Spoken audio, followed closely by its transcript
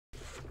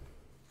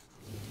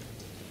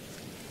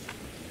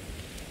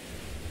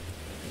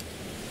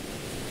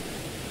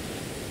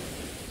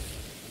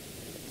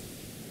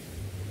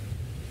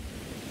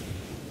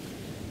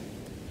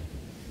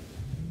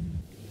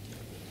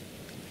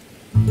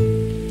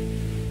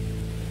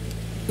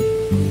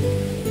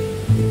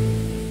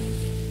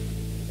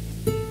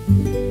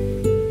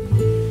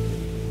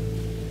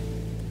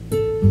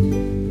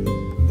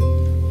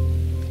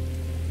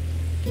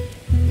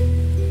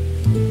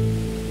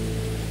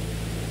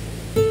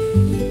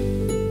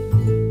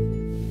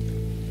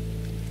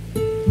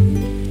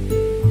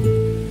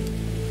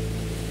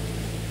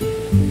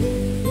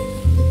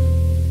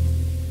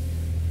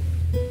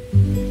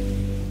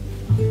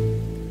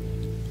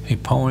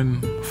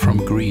poem from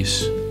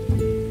Greece,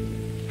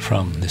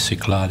 from the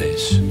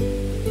Cyclades,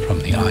 from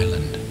the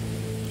island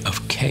of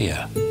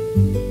Aegean,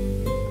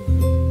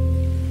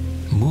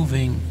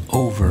 moving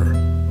over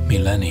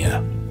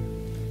millennia.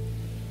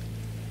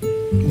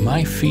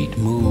 My feet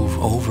move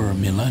over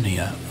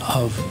millennia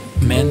of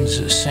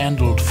men's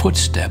sandaled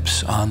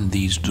footsteps on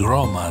these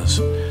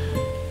dromas,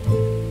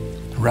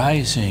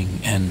 rising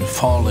and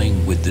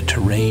falling with the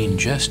terrain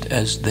just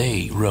as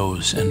they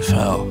rose and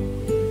fell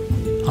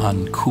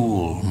on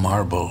cool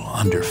marble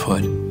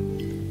underfoot,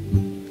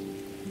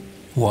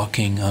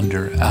 walking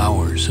under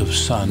hours of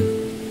sun,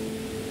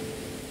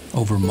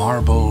 over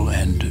marble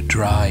and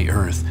dry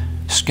earth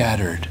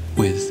scattered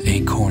with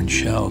acorn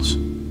shells,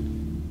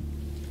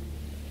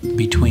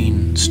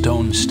 between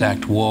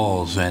stone-stacked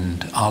walls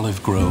and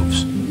olive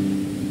groves,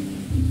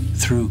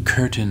 through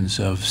curtains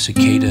of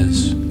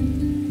cicadas,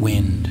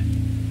 wind,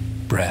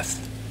 breath,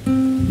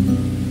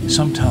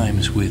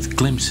 sometimes with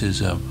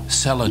glimpses of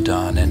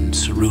celadon and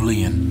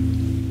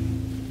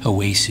cerulean,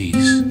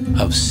 oases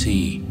of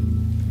sea.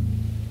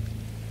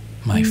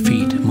 My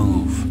feet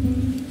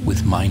move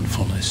with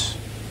mindfulness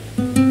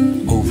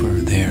over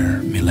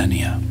their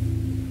millennia.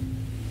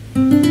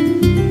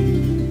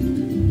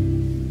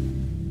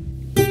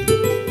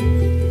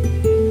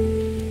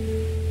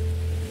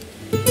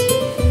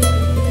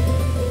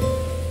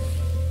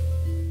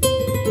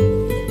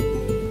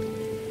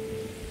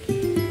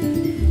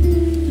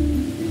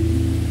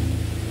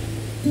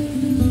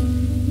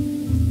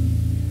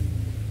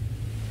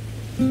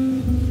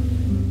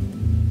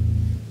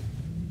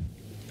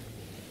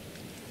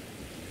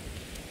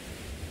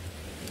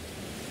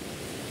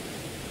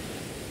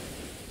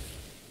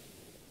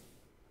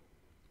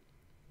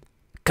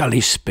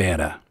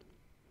 Kalispera,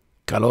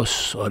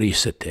 kalos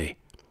orisate.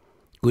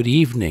 Good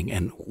evening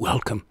and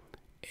welcome,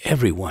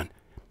 everyone,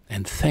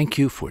 and thank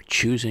you for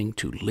choosing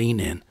to lean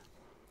in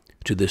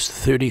to this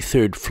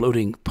 33rd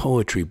floating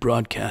poetry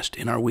broadcast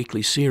in our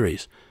weekly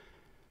series,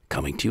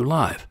 coming to you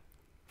live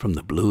from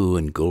the blue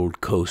and gold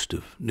coast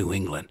of New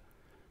England,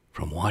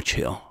 from Watch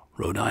Hill,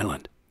 Rhode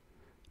Island,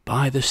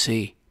 by the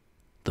sea,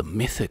 the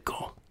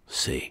mythical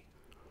sea.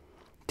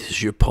 This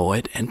is your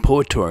poet and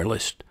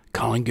poetorialist,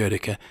 Colin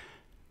Goedecke,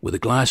 with a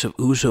glass of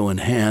ouzo in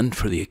hand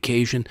for the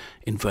occasion,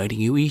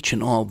 inviting you each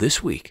and all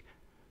this week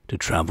to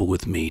travel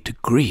with me to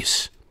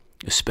Greece,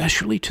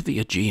 especially to the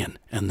Aegean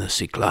and the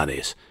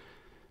Cyclades,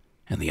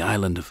 and the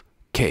island of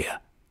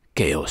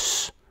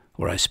Chaos,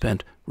 where I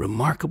spent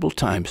remarkable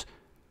times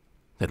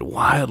that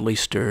wildly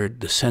stirred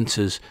the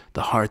senses,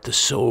 the heart, the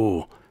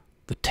soul,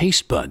 the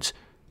taste buds,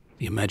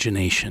 the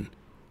imagination,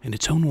 in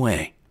its own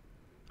way,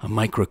 a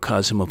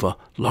microcosm of a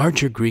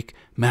larger Greek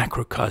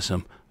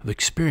macrocosm of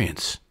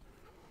experience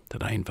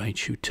that I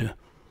invite you to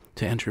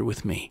enter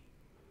with me.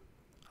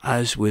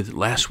 As with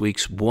last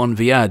week's Buon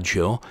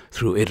Viaggio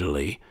through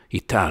Italy,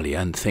 Italia,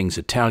 and things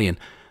Italian,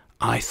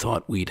 I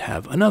thought we'd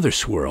have another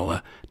swirl,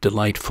 a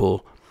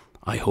delightful,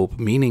 I hope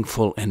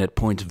meaningful, and at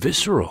points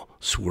visceral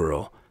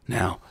swirl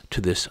now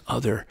to this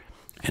other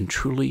and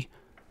truly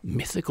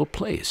mythical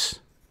place.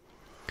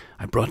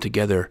 I brought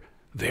together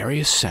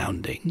various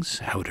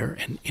soundings, outer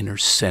and inner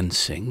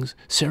sensings,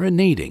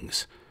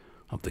 serenadings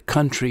of the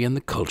country and the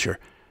culture,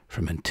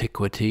 from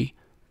antiquity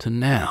to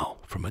now,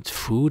 from its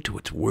food to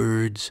its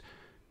words,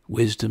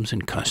 wisdoms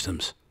and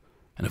customs,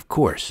 and of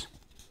course,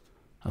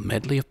 a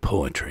medley of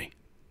poetry.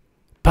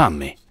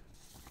 Pammi,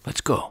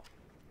 let's go.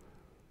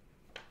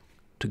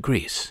 To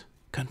Greece,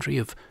 country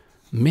of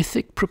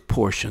mythic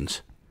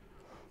proportions.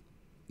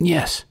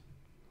 Yes,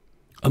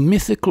 a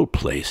mythical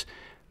place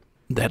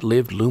that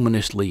lived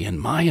luminously in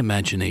my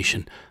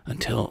imagination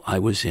until I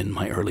was in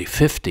my early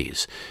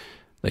 50s,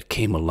 that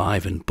came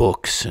alive in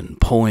books and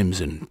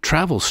poems and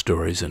travel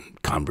stories and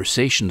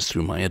conversations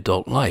through my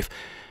adult life,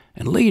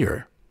 and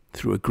later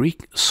through a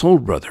Greek soul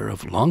brother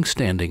of long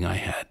standing I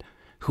had,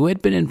 who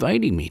had been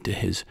inviting me to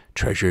his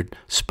treasured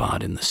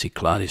spot in the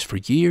Cyclades for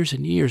years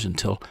and years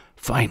until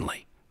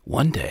finally,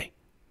 one day,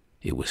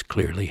 it was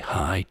clearly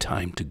high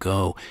time to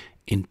go,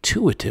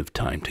 intuitive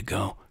time to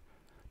go,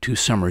 2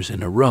 summers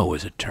in a row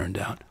as it turned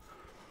out.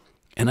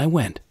 And I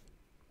went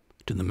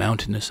to the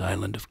mountainous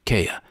island of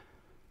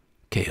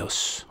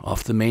Chaos,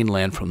 off the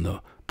mainland from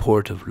the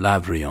port of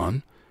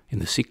Lavrion in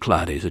the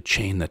Cyclades, a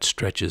chain that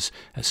stretches,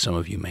 as some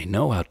of you may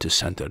know, out to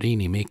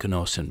Santorini,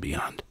 Mykonos, and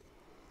beyond.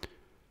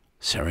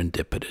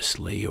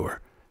 Serendipitously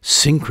or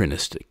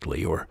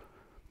synchronistically or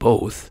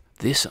both,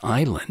 this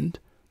island,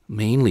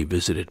 mainly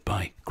visited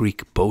by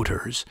Greek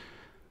boaters,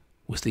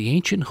 was the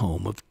ancient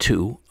home of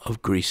 2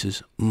 of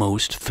Greece's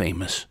most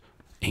famous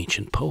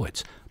ancient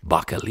poets,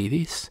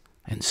 Bacchylides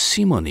and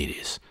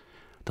Simonides,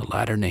 the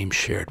latter name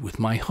shared with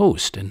my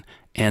host and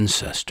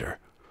ancestor.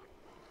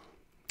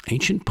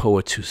 Ancient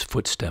poets whose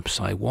footsteps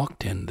I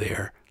walked in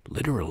there,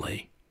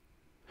 literally,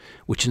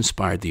 which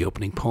inspired the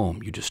opening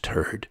poem you just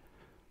heard,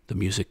 the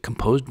music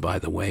composed, by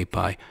the way,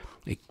 by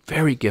a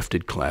very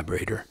gifted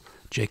collaborator,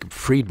 Jacob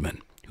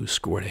Friedman, who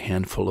scored a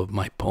handful of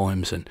my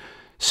poems and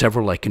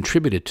several I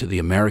contributed to the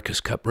America's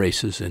Cup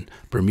races in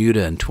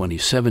Bermuda in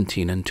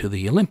 2017 and to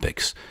the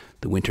Olympics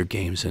the Winter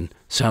Games in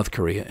South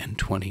Korea in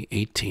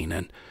 2018,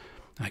 and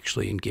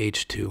actually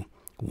engaged to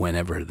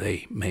whenever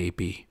they may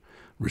be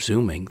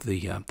resuming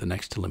the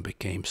next Olympic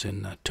Games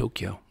in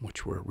Tokyo,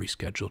 which were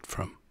rescheduled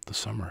from the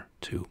summer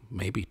to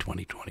maybe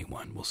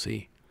 2021. We'll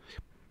see.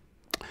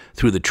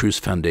 Through the Truce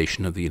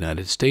Foundation of the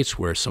United States,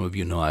 where some of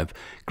you know I've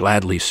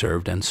gladly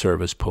served and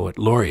serve as Poet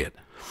Laureate,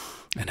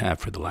 and have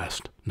for the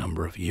last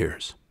number of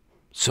years.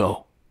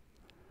 So,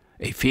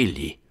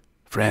 figli,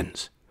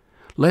 friends,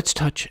 let's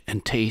touch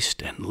and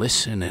taste and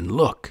listen and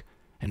look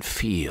and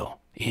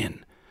feel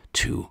in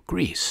to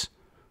Greece,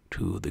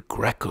 to the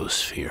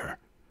Grecosphere,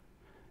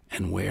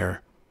 and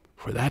where,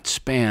 for that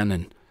span,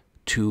 and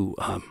to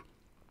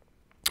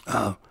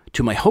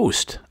my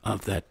host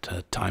of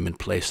that time and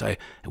place, it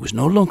was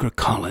no longer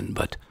Colin,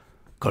 but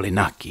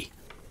Goedecke.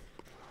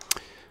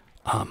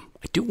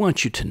 I do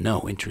want you to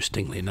know,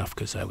 interestingly enough,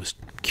 because I was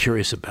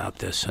curious about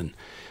this, and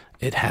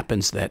it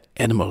happens that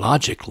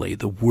etymologically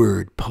the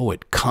word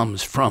poet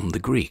comes from the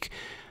Greek.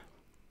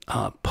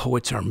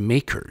 Poets are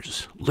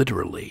makers,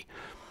 literally.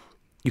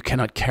 You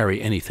cannot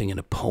carry anything in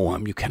a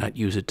poem. You cannot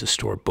use it to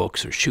store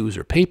books or shoes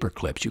or paper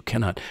clips. You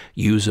cannot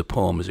use a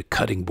poem as a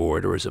cutting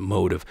board or as a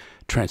mode of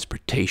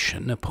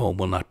transportation. A poem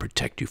will not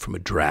protect you from a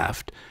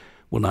draft,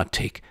 will not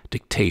take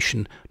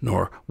dictation,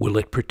 nor will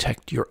it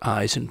protect your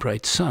eyes in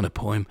bright sun. A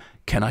poem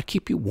cannot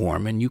keep you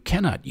warm, and you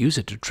cannot use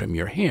it to trim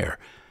your hair.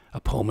 A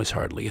poem is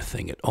hardly a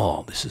thing at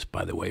all. This is,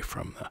 by the way,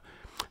 from the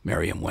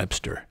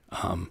Merriam-Webster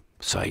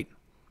site.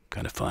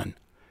 Kind of fun.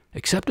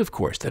 Except, of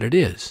course, that it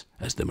is,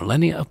 as the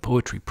millennia of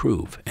poetry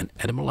prove, and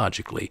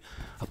etymologically,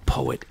 a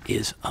poet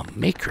is a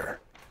maker.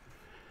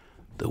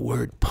 The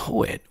word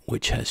poet,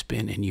 which has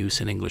been in use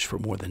in English for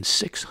more than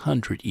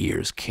 600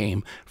 years,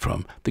 came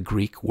from the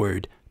Greek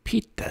word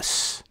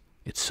poetes,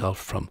 itself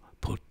from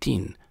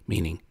potin,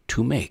 meaning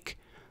to make.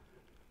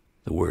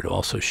 The word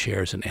also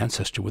shares an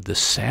ancestor with the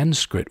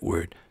Sanskrit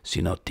word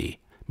zinoti,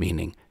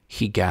 meaning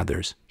he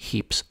gathers,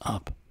 heaps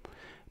up.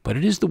 But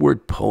it is the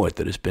word poet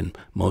that has been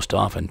most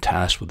often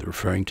tasked with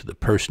referring to the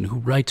person who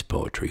writes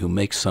poetry, who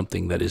makes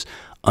something that is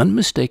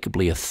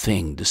unmistakably a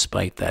thing,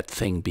 despite that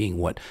thing being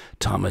what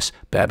Thomas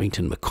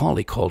Babington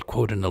Macaulay called,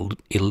 quote, an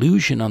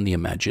illusion on the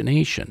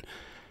imagination.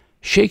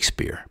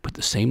 Shakespeare put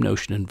the same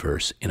notion in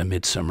verse in A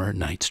Midsummer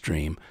Night's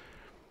Dream.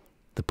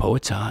 The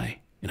poet's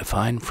eye, in a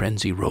fine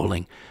frenzy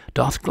rolling,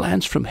 doth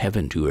glance from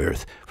heaven to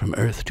earth, from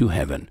earth to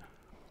heaven.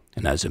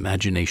 And as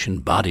imagination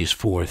bodies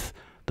forth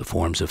the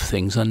forms of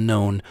things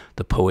unknown,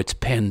 the poet's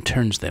pen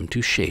turns them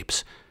to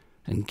shapes,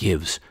 and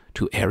gives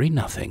to airy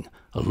nothing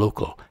a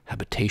local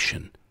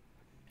habitation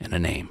and a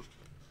name.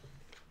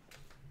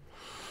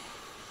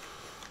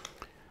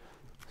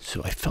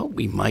 So I felt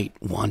we might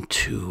want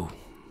to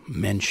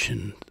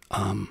mention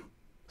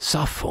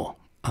Sappho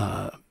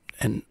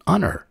and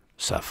honor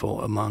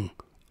Sappho among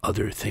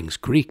other things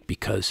Greek,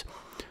 because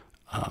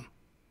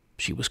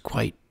she was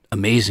quite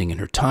amazing in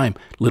her time.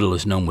 Little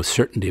is known with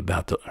certainty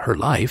about her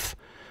life.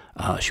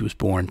 She was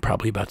born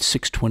probably about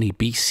 620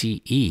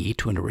 BCE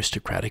to an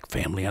aristocratic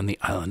family on the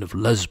island of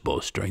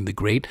Lesbos during the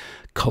great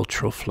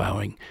cultural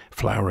flowering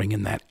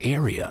in that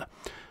area.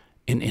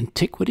 In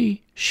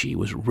antiquity, she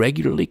was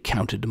regularly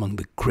counted among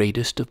the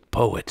greatest of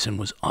poets and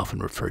was often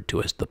referred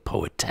to as the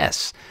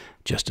poetess,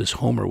 just as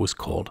Homer was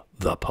called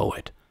the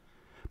poet.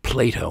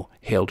 Plato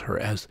hailed her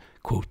as,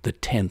 quote, the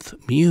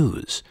 10th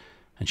muse,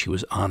 and she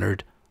was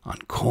honored on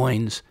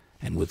coins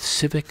and with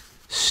civic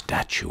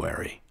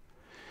statuary.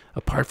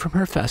 Apart from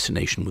her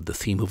fascination with the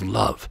theme of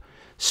love,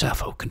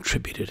 Sappho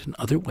contributed in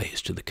other ways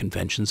to the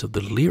conventions of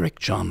the lyric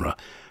genre.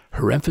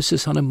 Her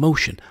emphasis on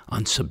emotion,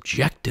 on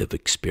subjective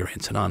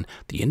experience, and on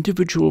the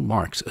individual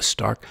marks a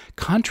stark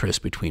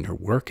contrast between her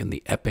work and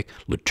the epic,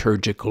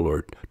 liturgical,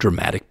 or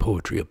dramatic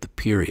poetry of the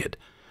period.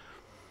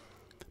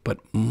 But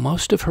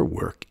most of her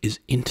work is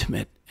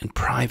intimate and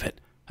private,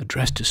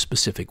 addressed to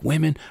specific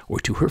women or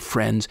to her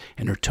friends,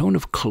 and her tone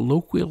of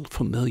colloquial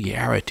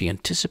familiarity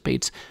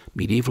anticipates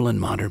medieval and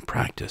modern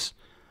practice.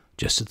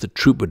 Just as the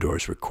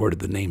troubadours recorded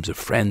the names of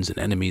friends and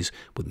enemies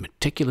with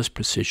meticulous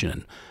precision,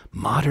 and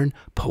modern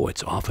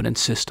poets often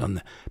insist on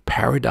the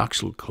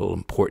paradoxical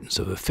importance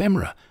of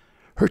ephemera,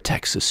 her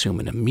texts assume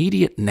an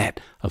immediate net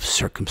of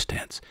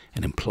circumstance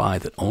and imply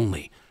that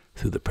only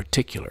through the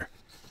particular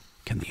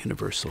can the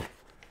universal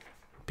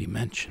be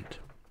mentioned.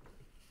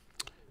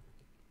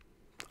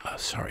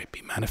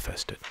 Be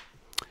manifested.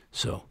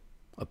 So,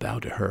 a bow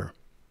to her.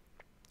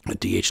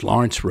 D.H.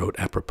 Lawrence wrote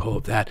apropos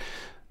of that,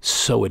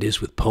 so it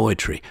is with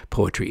poetry.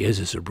 Poetry is,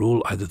 as a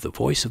rule, either the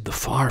voice of the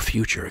far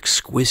future,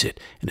 exquisite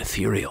and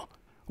ethereal,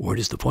 or it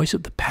is the voice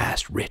of the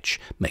past, rich,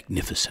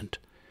 magnificent.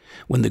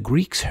 When the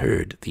Greeks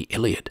heard the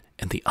Iliad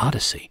and the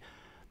Odyssey,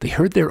 they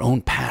heard their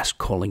own past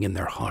calling in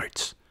their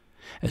hearts.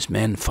 As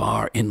men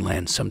far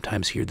inland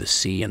sometimes hear the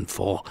sea and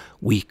fall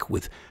weak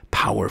with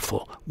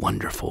powerful,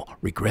 wonderful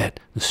regret,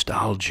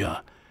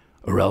 nostalgia,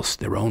 or else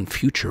their own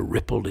future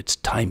rippled its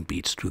time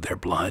beats through their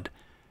blood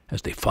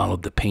as they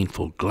followed the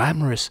painful,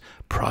 glamorous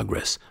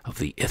progress of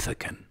the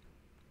Aegean.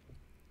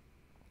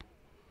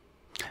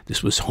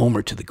 This was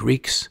Homer to the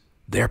Greeks,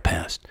 their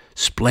past,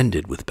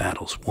 splendid with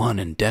battles won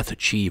and death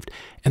achieved,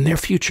 and their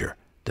future,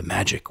 the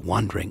magic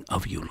wandering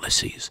of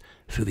Ulysses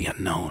through the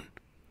unknown.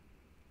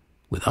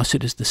 With us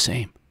it is the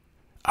same.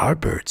 Our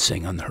birds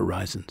sing on the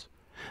horizons.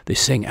 They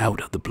sing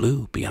out of the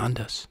blue beyond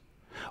us,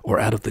 or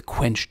out of the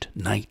quenched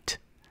night.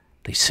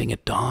 They sing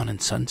at dawn and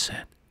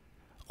sunset.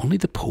 Only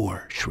the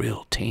poor,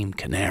 shrill, tame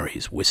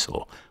canaries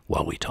whistle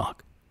while we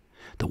talk.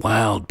 The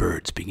wild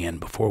birds begin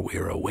before we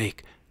are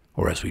awake,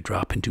 or as we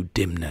drop into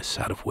dimness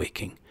out of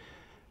waking.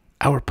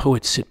 Our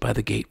poets sit by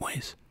the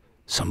gateways,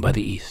 some by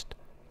the east,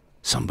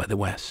 some by the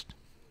west.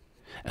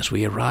 As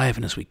we arrive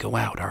and as we go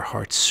out, our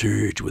hearts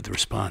surge with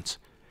response.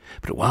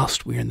 But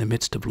whilst we are in the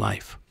midst of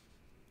life,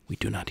 we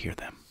do not hear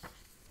them.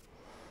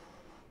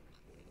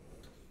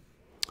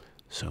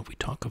 So if we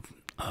talk of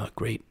a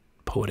great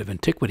poet of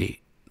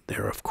antiquity,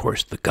 there are, of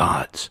course, the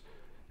gods,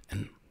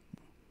 and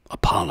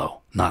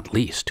Apollo, not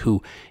least,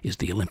 who is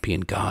the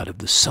Olympian god of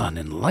the sun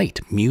and light,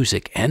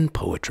 music and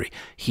poetry,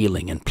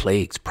 healing and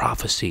plagues,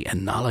 prophecy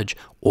and knowledge,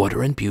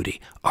 order and beauty,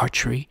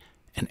 archery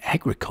and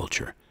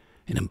agriculture,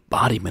 an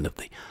embodiment of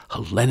the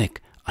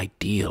Hellenic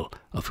ideal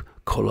of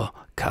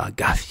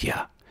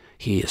kolokagathia.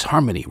 He is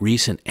harmony,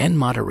 reason, and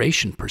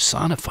moderation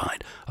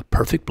personified, a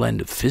perfect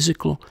blend of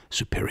physical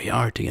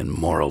superiority and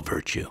moral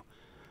virtue,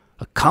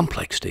 a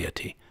complex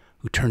deity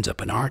who turns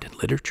up in art and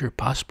literature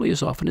possibly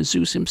as often as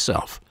Zeus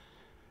himself.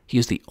 He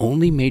is the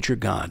only major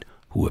god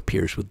who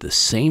appears with the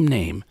same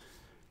name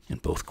in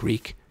both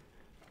Greek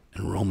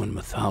and Roman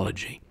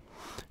mythology.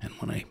 And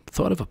when I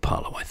thought of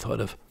Apollo, I thought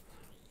of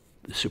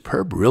the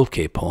superb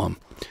Rilke poem,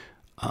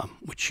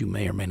 which you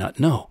may or may not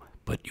know,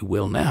 but you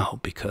will now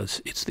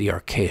because it's the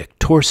archaic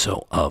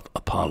torso of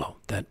Apollo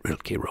that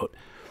Rilke wrote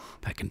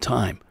back in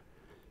time.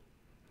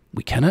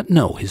 We cannot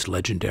know his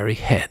legendary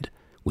head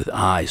with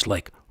eyes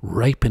like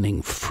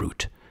ripening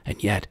fruit,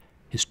 and yet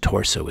his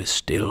torso is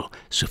still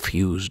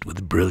suffused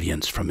with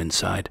brilliance from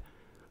inside,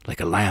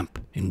 like a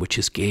lamp in which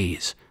his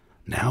gaze,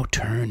 now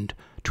turned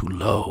to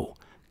low,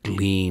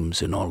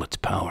 gleams in all its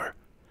power.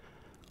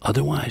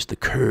 Otherwise the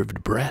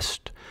curved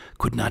breast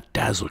could not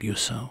dazzle you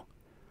so,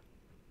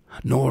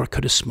 nor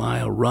could a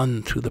smile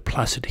run through the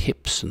placid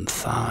hips and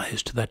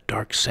thighs to that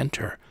dark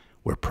center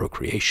where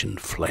procreation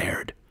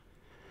flared.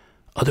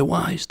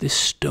 Otherwise this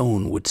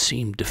stone would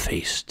seem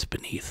defaced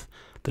beneath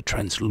the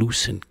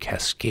translucent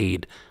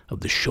cascade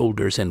of the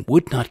shoulders, and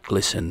would not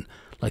glisten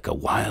like a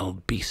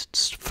wild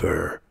beast's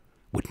fur,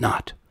 would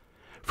not,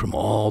 from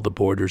all the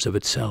borders of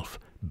itself,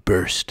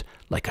 burst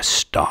like a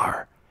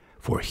star,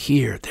 for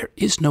here there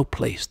is no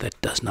place that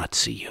does not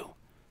see you.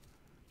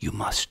 You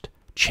must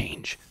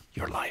change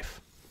your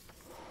life.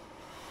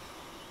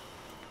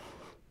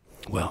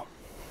 Well,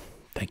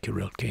 thank you,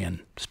 Rilke.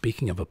 And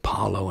speaking of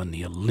Apollo and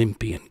the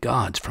Olympian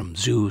gods, from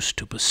Zeus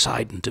to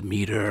Poseidon,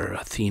 Demeter,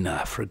 Athena,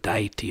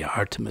 Aphrodite,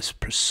 Artemis,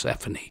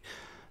 Persephone,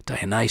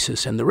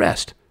 Dionysus, and the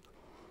rest,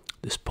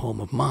 this poem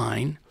of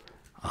mine,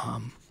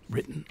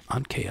 written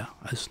on Kea,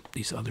 as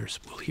these others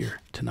will hear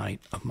tonight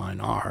of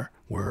mine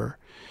were,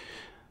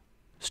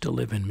 still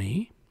live in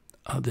me,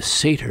 the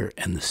satyr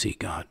and the sea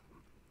god.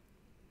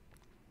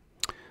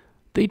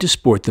 They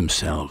disport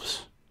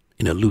themselves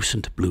in a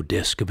lucent blue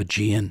disk of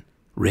Aegean,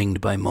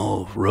 ringed by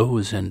mauve,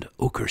 rose, and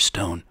ochre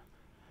stone,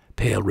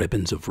 pale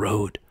ribbons of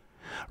road,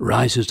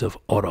 rises of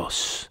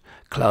oros,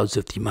 clouds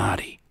of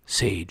thymari,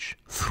 sage,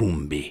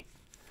 thrumbi.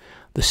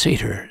 The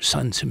satyr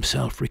suns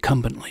himself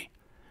recumbently,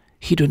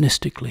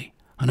 hedonistically,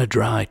 on a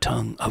dry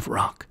tongue of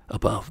rock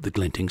above the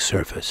glinting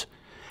surface,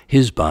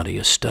 his body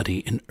a study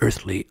in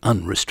earthly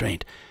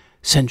unrestraint,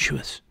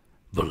 sensuous,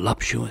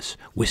 voluptuous,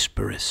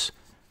 whisperous,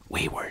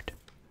 wayward.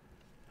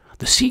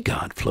 The sea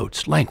god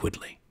floats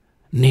languidly,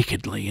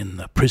 nakedly in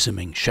the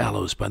prisming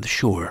shallows by the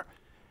shore,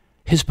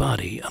 his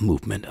body a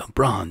movement of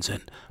bronze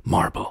and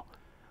marble,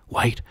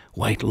 white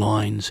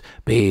loins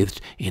bathed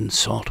in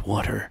salt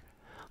water,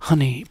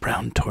 honey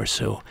brown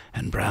torso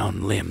and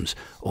brown limbs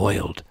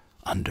oiled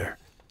under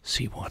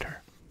sea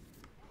water.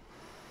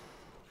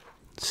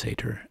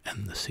 Satyr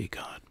and the sea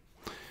god.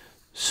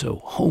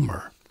 So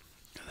Homer,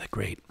 the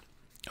great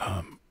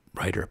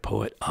writer,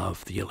 poet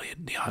of the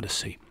Iliad, the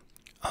Odyssey,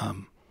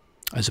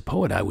 as a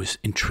poet, I was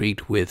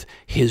intrigued with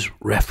his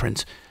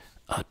reference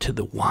to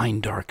the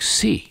wine-dark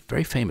sea,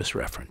 very famous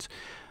reference,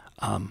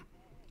 an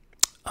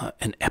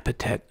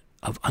epithet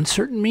of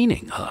uncertain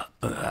meaning.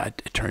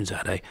 It turns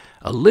out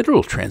a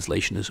literal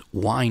translation is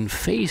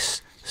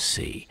wine-face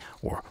sea,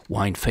 or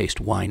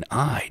wine-faced,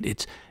 wine-eyed.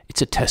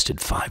 It's attested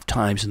 5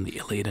 times in the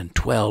Iliad and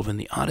 12 in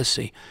the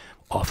Odyssey,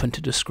 often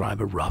to describe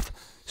a rough,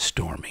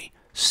 stormy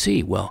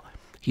sea. Well,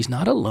 he's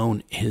not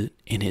alone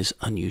in his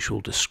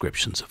unusual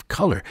descriptions of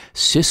color.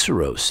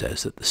 Cicero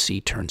says that the sea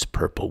turns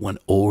purple when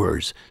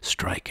oars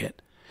strike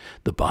it.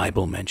 The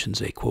Bible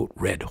mentions a, quote,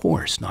 red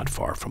horse not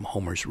far from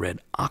Homer's red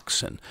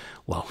oxen,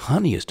 while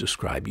honey is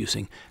described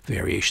using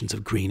variations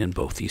of green in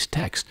both these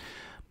texts.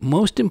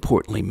 Most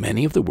importantly,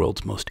 many of the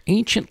world's most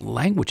ancient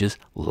languages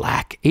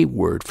lack a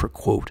word for,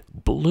 quote,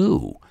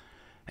 blue.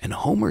 And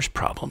Homer's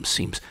problem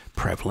seems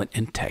prevalent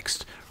in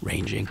texts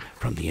ranging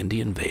from the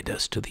Indian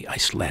Vedas to the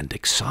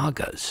Icelandic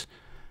sagas.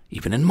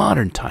 Even in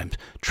modern times,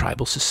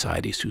 tribal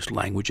societies whose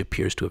language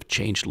appears to have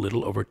changed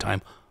little over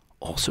time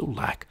also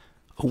lack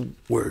a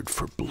word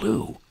for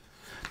blue.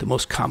 The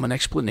most common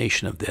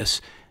explanation of this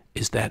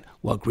is that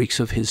while Greeks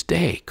of his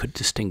day could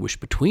distinguish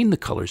between the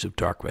colors of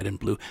dark red and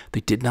blue,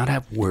 they did not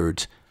have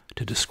words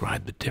to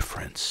describe the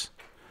difference.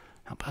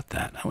 How about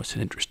that? That was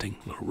an interesting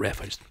little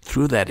riff. I just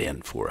threw that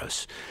in for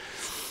us.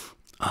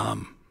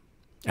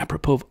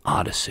 Apropos of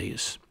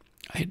Odysseys,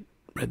 I had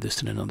read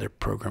this in another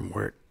program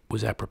where it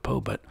was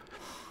apropos, but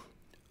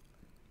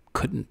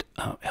couldn't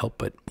help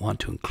but want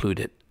to include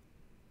it,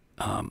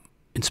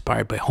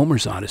 inspired by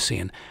Homer's Odyssey,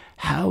 and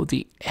how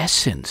the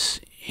essence,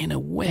 in a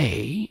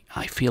way,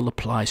 I feel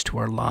applies to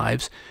our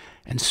lives,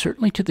 and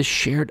certainly to the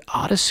shared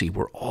Odyssey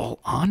we're all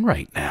on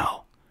right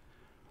now.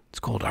 It's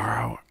called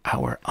our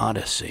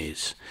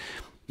Odysseys.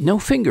 No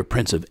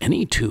fingerprints of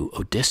any two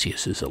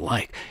Odysseus's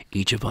alike,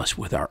 each of us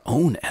with our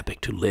own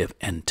epic to live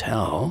and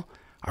tell,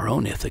 our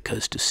own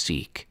Ithacas to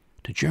seek,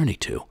 to journey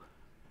to,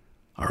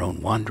 our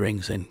own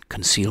wanderings and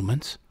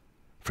concealments,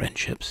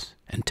 friendships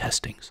and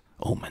testings,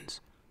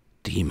 omens,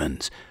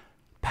 demons,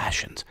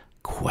 passions,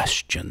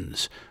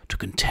 questions to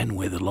contend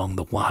with along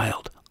the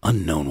wild,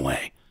 unknown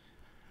way,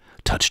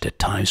 touched at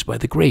times by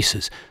the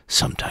graces,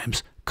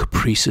 sometimes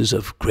caprices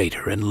of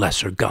greater and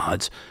lesser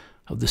gods,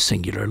 of the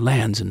singular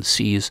lands and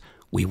seas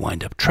we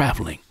wind up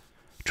traveling,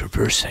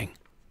 traversing.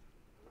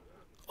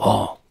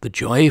 All the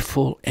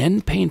joyful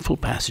and painful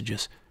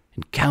passages,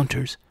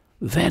 encounters,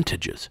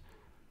 vantages,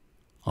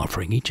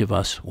 offering each of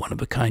us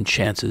one-of-a-kind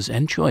chances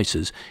and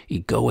choices,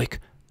 egoic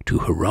to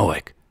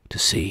heroic, to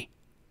see,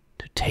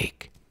 to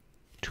take,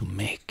 to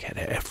make at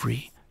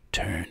every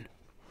turn.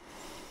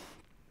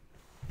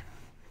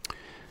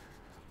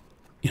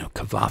 You know,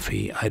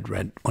 Cavafy, I'd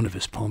read one of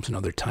his poems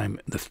another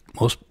time, the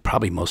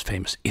probably most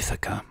famous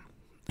Ithaca,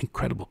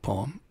 incredible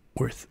poem,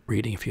 worth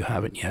reading if you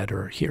haven't yet,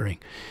 or hearing.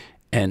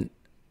 And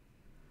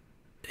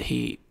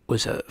he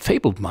was a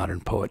fabled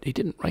modern poet. He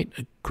didn't write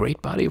a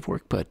great body of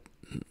work, but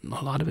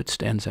a lot of it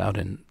stands out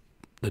in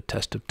the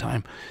test of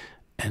time.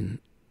 And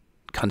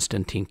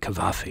Constantine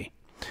Cavafy,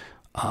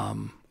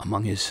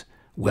 among his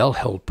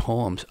well-held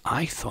poems,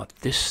 I thought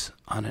this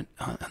on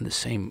the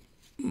same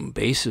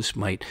basis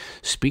might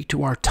speak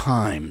to our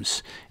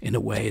times in a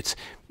way.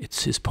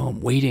 It's his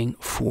poem Waiting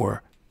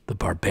for the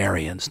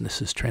Barbarians, and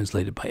this is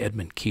translated by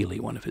Edmund Keeley,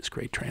 one of his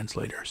great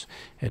translators,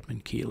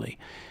 Edmund Keeley.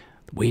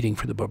 Waiting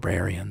for the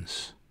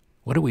barbarians.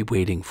 What are we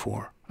waiting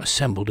for?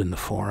 Assembled in the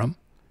forum?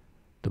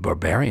 The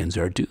barbarians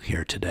are due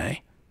here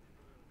today.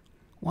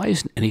 Why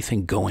isn't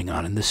anything going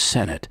on in the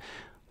Senate?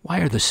 Why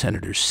are the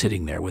senators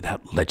sitting there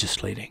without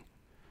legislating?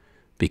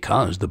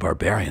 Because the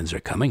barbarians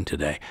are coming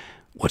today.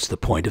 What's the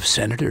point of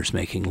senators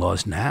making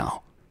laws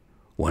now?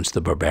 Once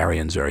the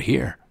barbarians are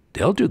here,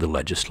 they'll do the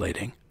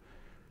legislating.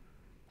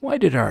 Why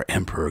did our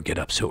emperor get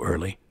up so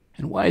early?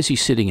 And why is he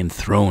sitting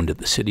enthroned at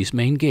the city's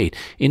main gate,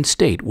 in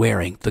state,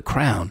 wearing the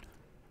crown?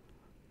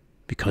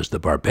 Because the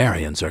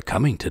barbarians are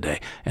coming today,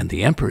 and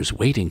the emperor's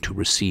waiting to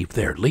receive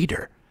their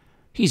leader.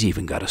 He's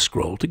even got a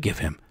scroll to give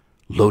him,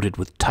 loaded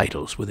with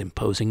titles, with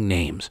imposing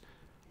names.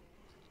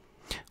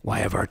 Why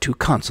have our two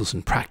consuls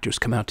and praetors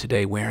come out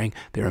today wearing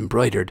their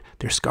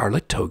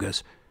scarlet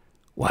togas?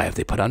 Why have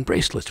they put on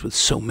bracelets with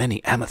so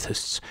many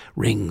amethysts,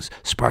 rings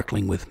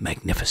sparkling with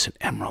magnificent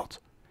emeralds?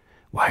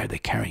 Why are they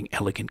carrying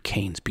elegant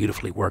canes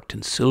beautifully worked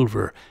in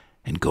silver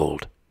and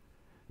gold?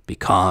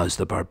 Because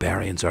the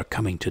barbarians are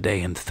coming today,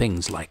 and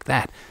things like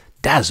that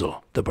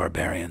dazzle the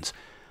barbarians.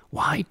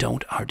 Why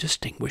don't our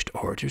distinguished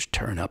orators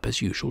turn up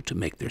as usual to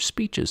make their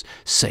speeches,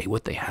 say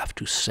what they have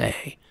to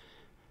say?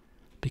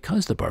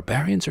 Because the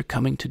barbarians are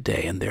coming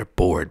today, and they're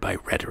bored by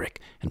rhetoric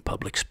and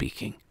public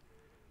speaking.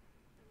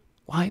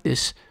 Why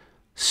this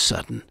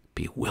sudden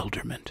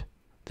bewilderment,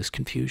 this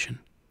confusion?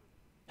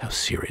 How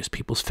serious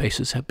people's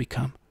faces have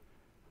become.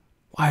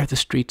 Why are the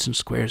streets and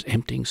squares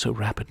emptying so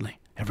rapidly,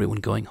 everyone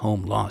going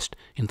home lost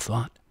in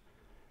thought?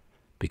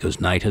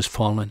 Because night has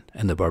fallen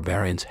and the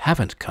barbarians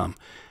haven't come,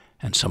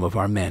 and some of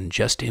our men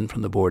just in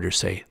from the border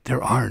say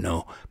there are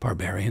no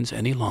barbarians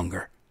any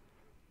longer.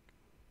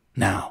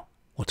 Now,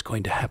 what's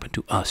going to happen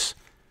to us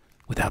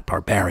without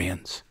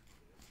barbarians?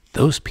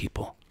 Those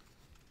people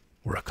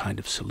were a kind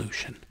of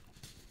solution.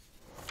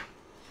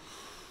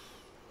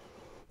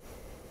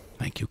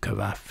 Thank you,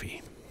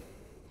 Cavafy.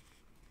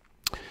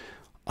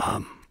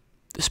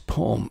 This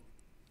poem,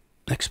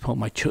 next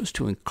poem I chose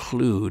to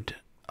include,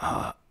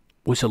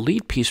 was a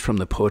lead piece from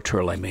the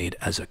Poetorial I made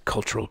as a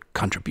cultural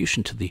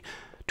contribution to the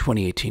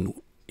 2018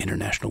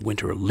 International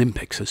Winter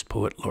Olympics as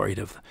Poet Laureate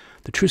of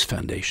the Truce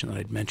Foundation that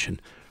I'd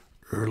mentioned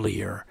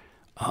earlier,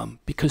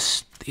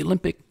 because the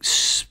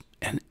Olympics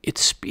and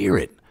its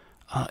spirit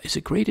is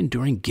a great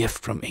enduring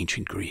gift from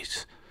ancient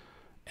Greece.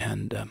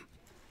 And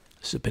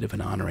this is a bit of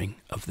an honoring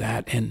of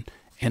that, and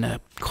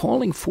a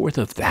calling forth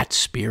of that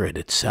spirit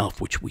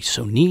itself, which we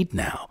so need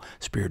now,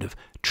 spirit of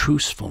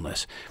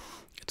truthfulness.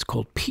 It's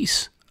called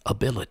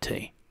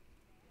peaceability.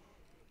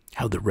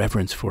 How the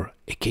reverence for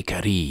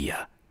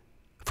ekekaria,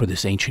 for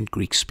this ancient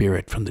Greek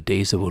spirit from the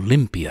days of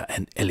Olympia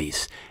and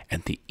Elis,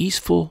 and the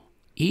easeful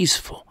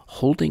easeful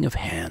holding of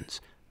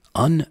hands,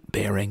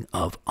 unbaring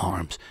of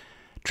arms,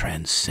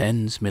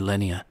 transcends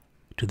millennia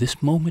to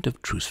this moment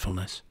of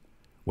truthfulness,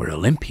 where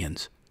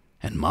Olympians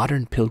and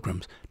modern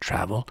pilgrims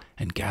travel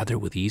and gather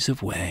with ease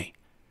of way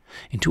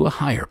into a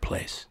higher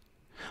place,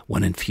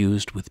 one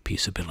infused with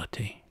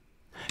peaceability,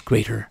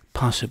 greater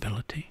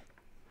possibility.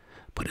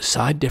 Put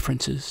aside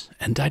differences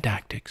and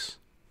didactics,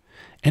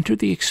 enter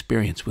the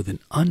experience with an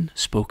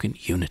unspoken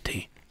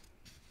unity,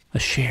 a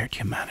shared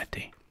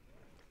humanity.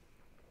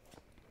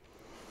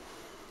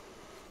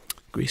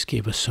 Greece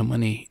gave us so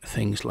many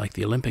things like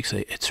the Olympics.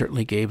 It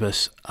certainly gave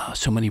us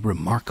so many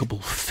remarkable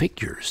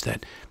figures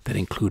that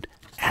include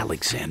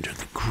Alexander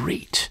the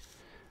Great,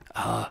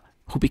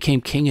 who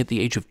became king at the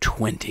age of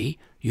 20,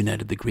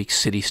 united the Greek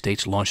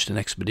city-states, launched an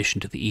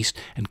expedition to the east,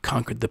 and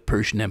conquered the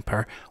Persian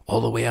Empire all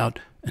the way out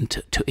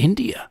to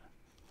India.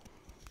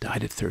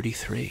 Died at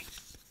 33.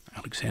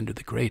 Alexander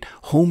the Great.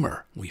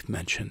 Homer, we've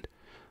mentioned,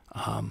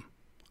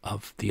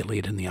 of the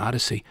Iliad and the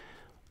Odyssey.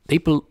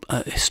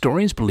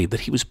 Historians believe that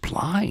he was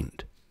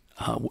blind,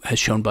 as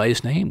shown by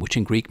his name, which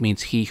in Greek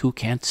means he who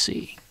can't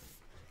see.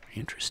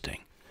 Interesting.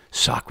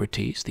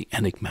 Socrates, the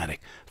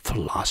enigmatic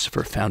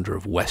philosopher, founder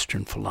of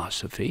Western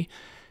philosophy,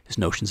 his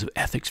notions of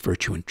ethics,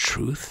 virtue, and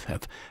truth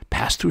have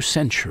passed through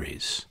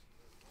centuries.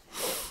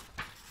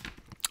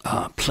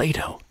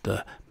 Plato,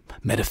 the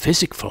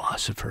metaphysic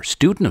philosopher,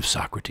 student of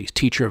Socrates,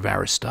 teacher of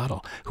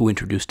Aristotle, who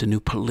introduced a new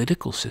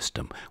political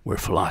system where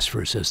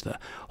philosophers as the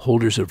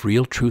holders of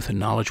real truth and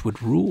knowledge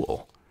would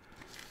rule.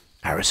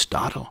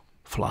 Aristotle,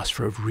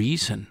 philosopher of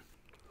reason.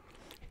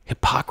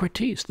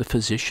 Hippocrates, the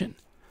physician,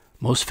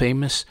 most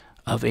famous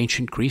of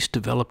ancient Greece,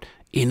 developed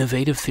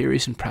innovative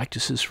theories and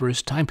practices for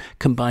his time,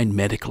 combined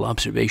medical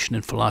observation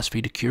and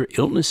philosophy to cure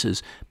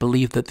illnesses,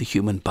 believed that the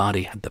human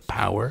body had the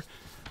power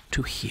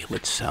to heal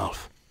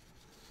itself.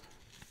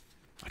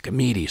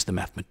 Archimedes, the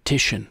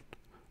mathematician,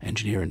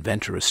 engineer,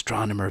 inventor,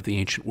 astronomer of the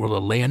ancient world, a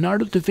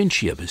Leonardo da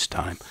Vinci of his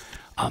time.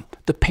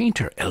 The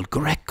painter El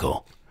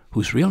Greco,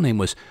 whose real name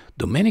was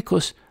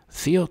Domenicos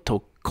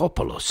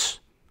Theotokopoulos,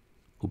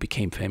 who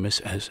became famous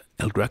as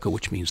El Greco,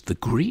 which means the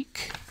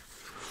Greek.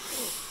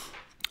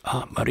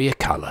 Maria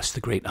Callas,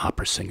 the great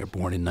opera singer,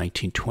 born in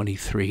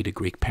 1923 to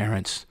Greek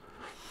parents,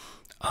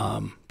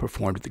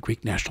 performed at the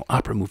Greek National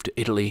Opera, moved to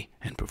Italy,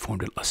 and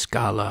performed at La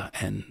Scala,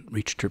 and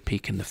reached her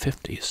peak in the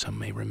 50s. Some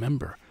may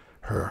remember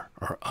her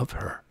or of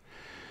her.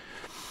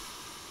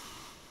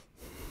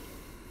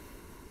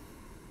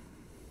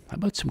 How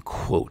about some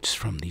quotes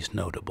from these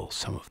notables,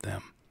 some of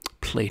them?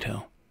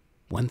 Plato,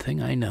 one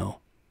thing I know,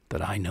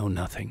 that I know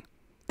nothing.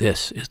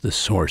 This is the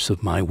source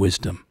of my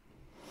wisdom.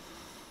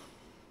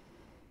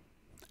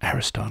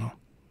 Aristotle,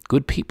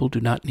 good people do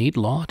not need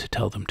law to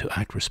tell them to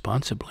act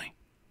responsibly,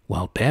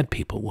 while bad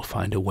people will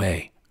find a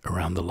way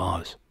around the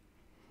laws.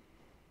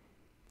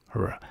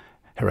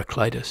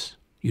 Heraclitus,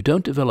 you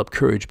don't develop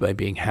courage by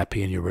being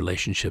happy in your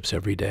relationships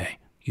every day.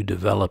 You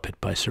develop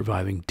it by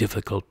surviving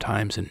difficult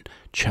times and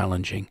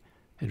challenging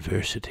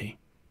adversity.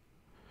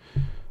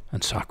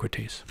 And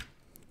Socrates,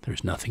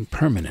 there's nothing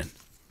permanent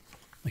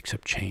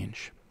except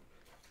change.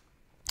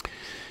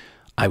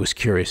 I was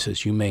curious,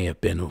 as you may have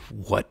been, of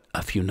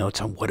a few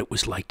notes on what it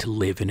was like to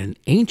live in an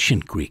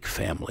ancient Greek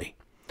family.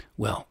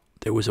 Well,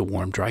 there was a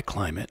warm, dry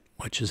climate,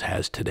 much as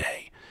has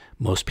today.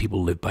 Most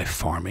people lived by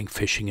farming,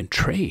 fishing, and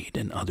trade,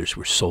 and others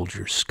were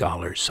soldiers,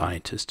 scholars,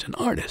 scientists, and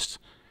artists.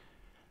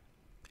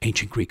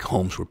 Ancient Greek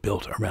homes were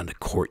built around a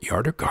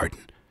courtyard or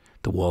garden.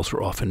 The walls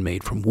were often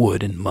made from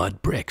wood and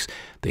mud bricks.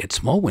 They had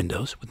small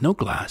windows with no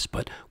glass,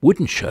 but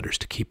wooden shutters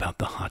to keep out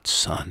the hot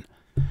sun.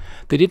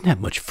 They didn't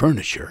have much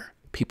furniture.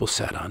 People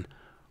sat on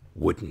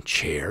wooden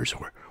chairs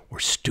or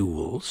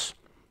stools.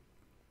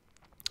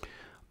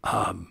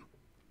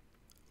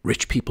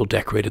 Rich people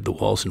decorated the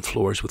walls and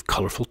floors with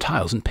colorful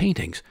tiles and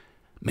paintings.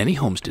 Many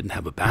homes didn't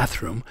have a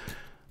bathroom.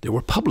 There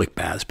were public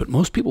baths, but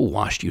most people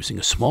washed using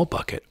a small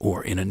bucket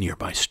or in a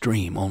nearby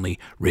stream. Only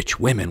rich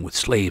women with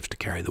slaves to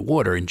carry the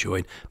water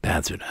enjoyed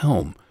baths at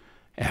home.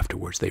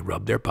 Afterwards, they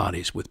rubbed their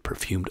bodies with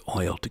perfumed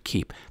oil to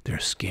keep their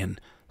skin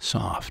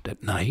soft.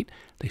 At night,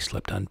 they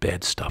slept on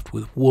beds stuffed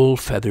with wool,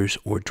 feathers,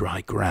 or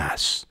dry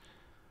grass.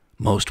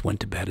 Most went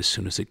to bed as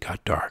soon as it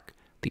got dark.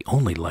 The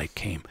only light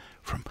came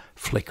from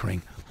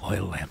flickering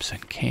oil lamps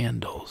and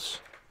candles.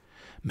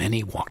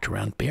 Many walked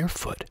around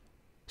barefoot.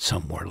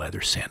 Some wore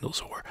leather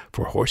sandals or,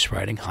 for horse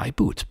riding, high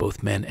boots.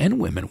 Both men and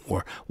women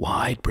wore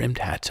wide-brimmed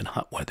hats in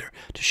hot weather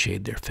to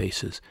shade their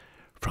faces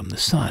from the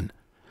sun.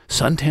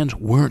 Suntans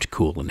weren't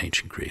cool in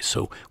ancient Greece,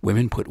 so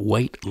women put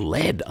white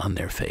lead on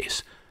their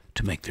face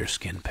to make their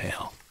skin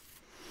pale.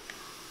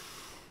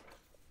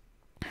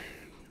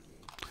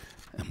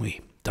 And we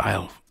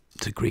dial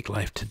to Greek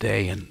life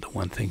today, and the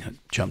one thing that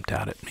jumped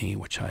out at me,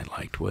 which I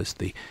liked, was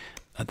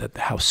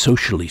how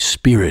socially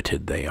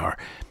spirited they are.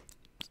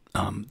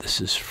 This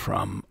is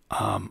from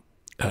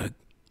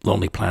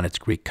Lonely Planet's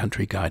Greek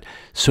Country Guide.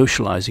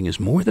 Socializing is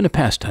more than a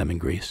pastime in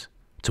Greece.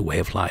 It's a way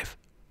of life.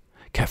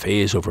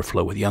 Cafes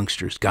overflow with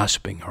youngsters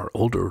gossiping or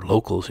older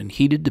locals in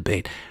heated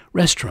debate.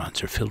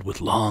 Restaurants are filled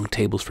with long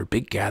tables for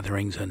big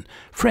gatherings, and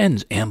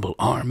friends amble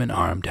arm in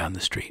arm down the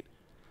street.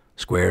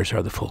 Squares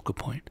are the focal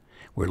point,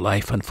 where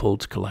life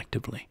unfolds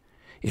collectively.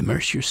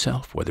 Immerse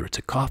yourself, whether it's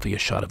a coffee, a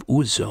shot of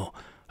ouzo,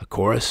 a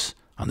chorus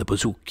on the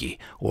bouzouki,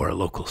 or a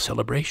local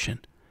celebration.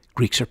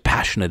 Greeks are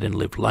passionate and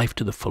live life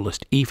to the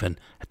fullest, even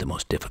at the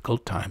most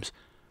difficult times.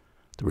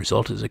 The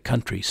result is a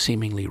country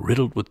seemingly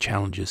riddled with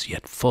challenges,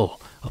 yet full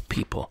of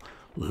people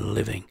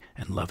living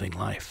and loving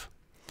life.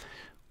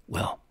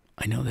 Well,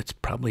 I know that's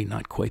probably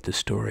not quite the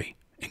story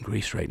in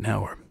Greece right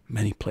now, or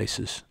many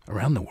places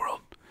around the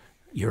world,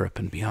 Europe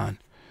and beyond.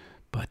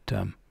 But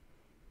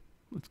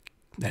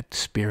that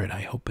spirit,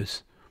 I hope,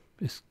 is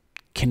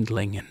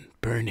kindling and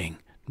burning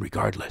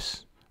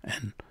regardless,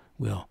 and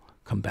will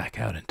come back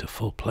out into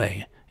full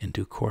play in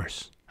due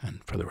course,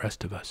 and for the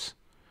rest of us.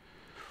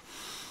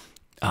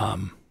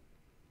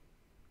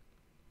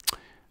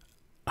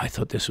 I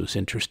thought this was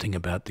interesting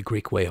about the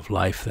Greek way of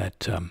life,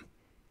 that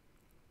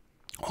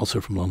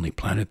also from Lonely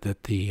Planet,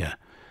 that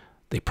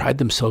they pride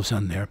themselves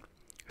on their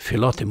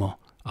philotimo,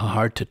 a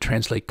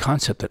hard-to-translate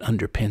concept that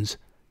underpins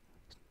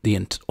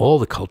all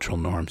the cultural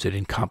norms. It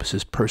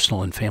encompasses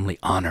personal and family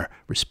honor,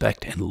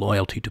 respect and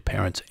loyalty to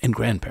parents and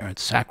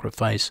grandparents,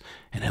 sacrifice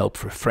and help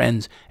for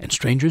friends and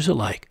strangers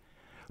alike,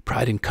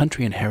 pride in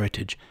country and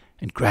heritage,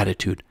 and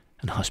gratitude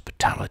and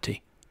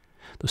hospitality.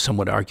 Though some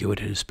would argue it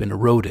has been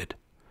eroded,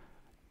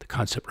 the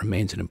concept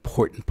remains an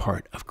important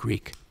part of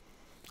Greek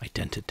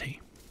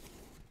identity.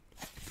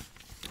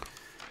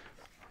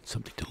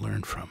 Something to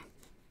learn from.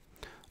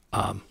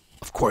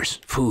 Of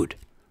course, food.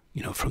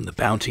 From the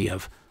bounty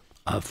of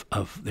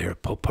their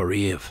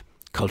potpourri of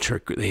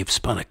culture, they've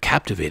spun a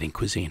captivating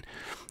cuisine,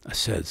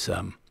 says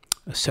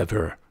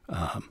Savor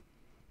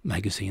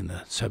magazine,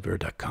 the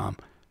Savor.com,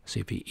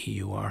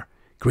 Saveur.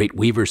 Great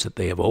weavers that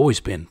they have always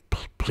been,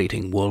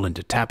 pleating wool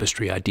into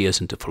tapestry, ideas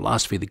into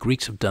philosophy. The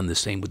Greeks have done the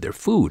same with their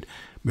food,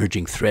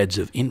 merging threads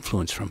of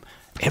influence from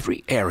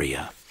every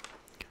area.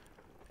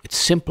 It's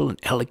simple and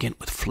elegant,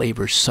 with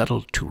flavors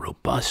subtle to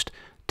robust,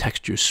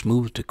 textures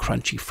smooth to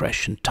crunchy,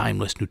 fresh and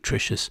timeless,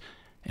 nutritious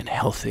and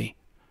healthy.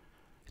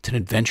 It's an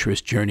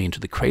adventurous journey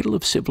into the cradle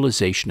of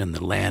civilization and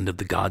the land of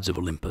the gods of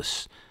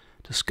Olympus.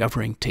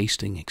 Discovering,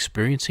 tasting,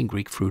 experiencing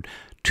Greek food,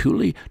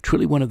 truly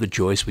one of the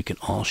joys we can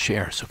all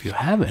share. So if you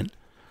haven't,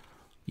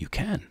 you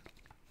can.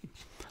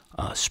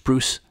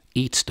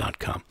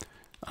 SpruceEats.com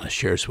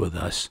shares with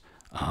us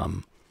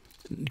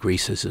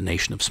Greece is a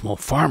nation of small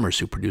farmers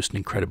who produce an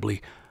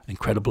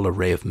incredible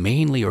array of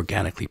mainly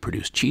organically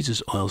produced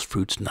cheeses, oils,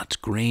 fruits, nuts,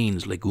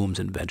 grains, legumes,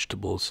 and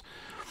vegetables,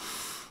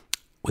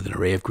 with an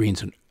array of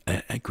greens and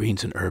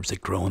herbs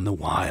that grow in the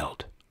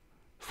wild,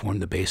 form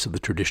the base of the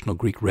traditional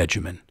Greek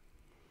regimen.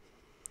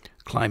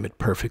 Climate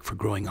perfect for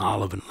growing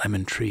olive and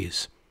lemon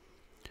trees.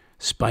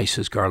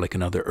 Spices, garlic,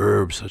 and other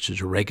herbs such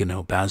as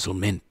oregano, basil,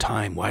 mint,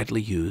 thyme,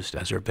 widely used,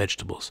 as are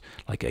vegetables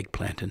like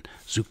eggplant and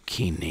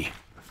zucchini.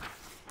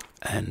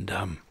 And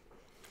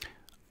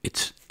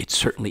it's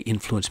certainly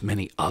influenced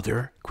many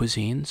other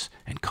cuisines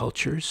and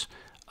cultures,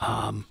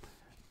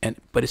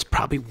 but it's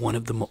probably one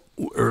of the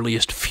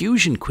earliest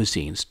fusion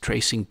cuisines,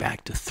 tracing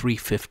back to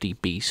 350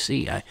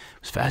 BC. I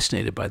was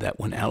fascinated by that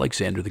when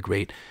Alexander the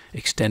Great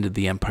extended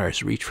the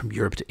empire's reach from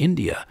Europe to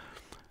India.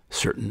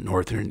 Certain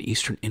northern and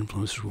eastern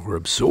influences were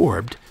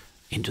absorbed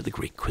into the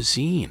Greek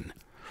cuisine.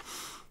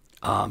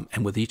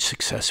 And with each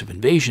successive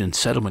invasion and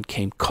settlement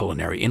came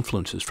culinary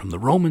influences from the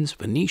Romans,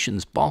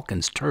 Venetians,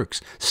 Balkans,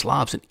 Turks,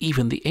 Slavs, and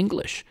even the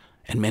English.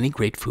 And many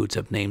great foods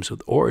have names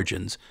with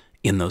origins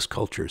in those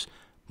cultures,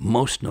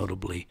 most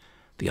notably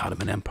the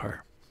Ottoman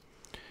Empire.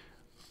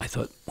 I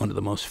thought one of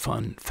the most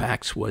fun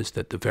facts was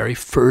that the very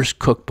first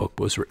cookbook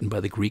was written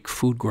by the Greek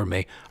food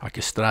gourmet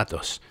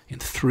Archistratos in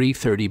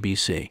 330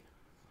 BC.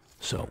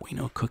 So we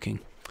know cooking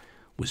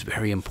was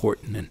very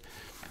important, and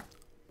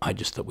I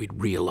just thought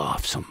we'd reel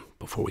off some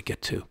before we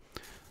get to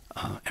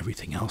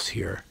everything else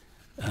here.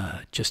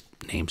 Just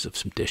names of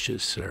some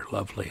dishes that are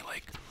lovely,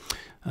 like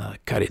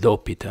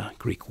karidopita,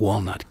 Greek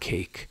walnut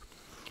cake,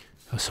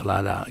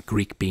 salada,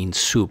 Greek bean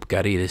soup,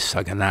 garides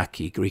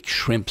saganaki, Greek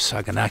shrimp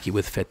saganaki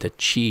with feta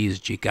cheese,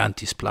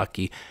 gigantis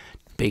plaki,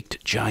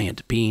 baked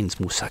giant beans,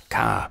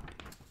 moussaka,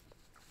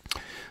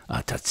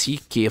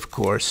 tzatziki, of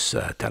course,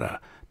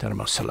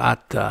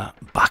 taramasalata,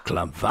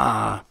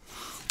 baklava,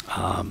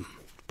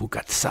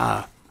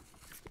 bougatsa,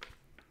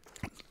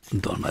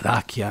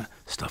 dolmadakia,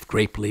 stuffed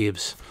grape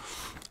leaves,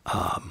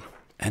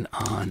 and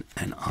on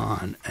and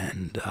on.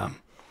 And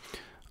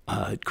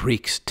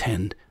Greeks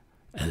tend,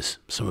 as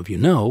some of you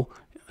know,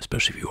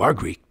 especially if you are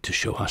Greek, to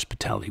show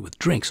hospitality with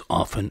drinks,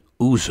 often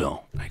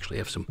ouzo. I actually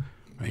have some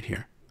right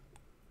here.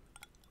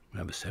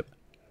 Have a sip.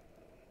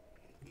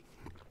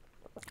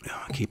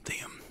 Keep the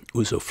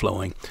ouzo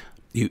flowing.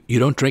 You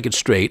don't drink it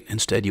straight.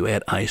 Instead, you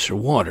add ice or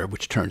water,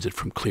 which turns it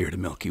from clear to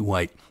milky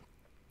white.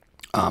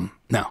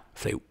 Now,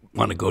 if they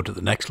want to go to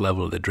the next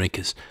level, the drink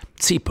is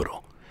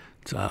tsiporo.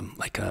 It's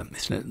like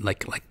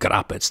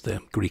grappa. It's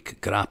the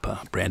Greek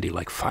grappa, brandy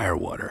like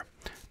firewater.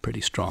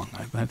 Pretty strong.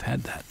 I've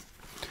had that.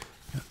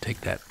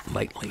 take that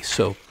lightly.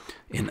 So,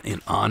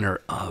 in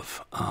honor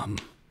of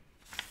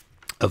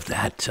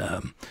that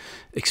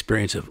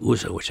experience of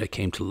ouzo, which I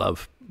came to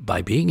love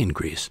by being in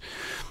Greece,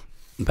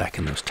 back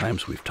in those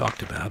times we've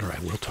talked about, or I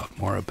will talk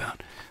more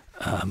about,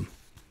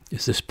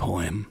 is this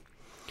poem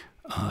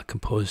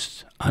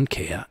composed on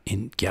Kea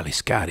in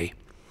Galliskari,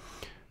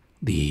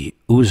 the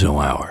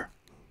ouzo hour,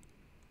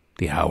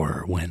 the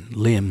hour when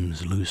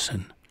limbs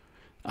loosen,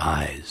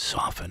 eyes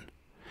soften,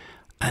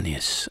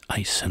 anise,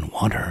 ice, and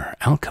water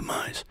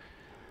alchemize.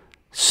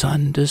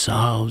 Sun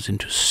dissolves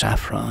into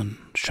saffron,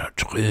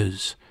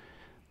 chartreuse.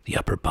 The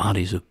upper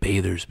bodies of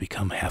bathers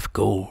become half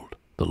gold,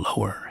 the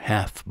lower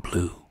half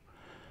blue.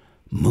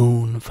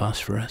 Moon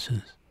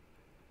phosphoresces,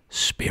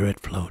 spirit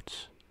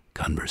floats,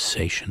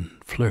 conversation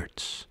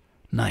flirts,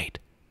 night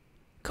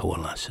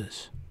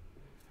coalesces.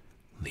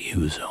 The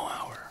ouzo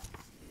hour.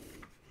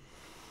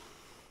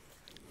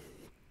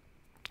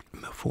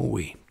 Before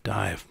we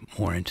dive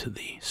more into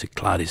the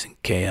Cyclades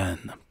and Kea and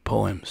the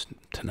poems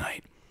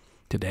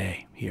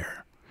today,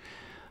 here,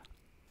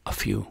 a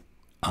few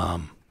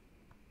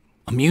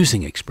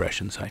amusing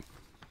expressions I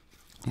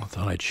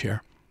thought I'd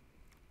share.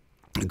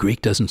 The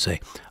Greek doesn't say,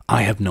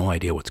 I have no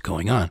idea what's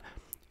going on.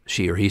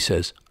 She or he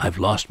says, I've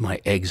lost my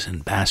eggs in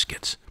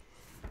baskets.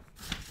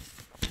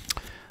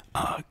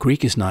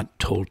 Greek is not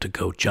told to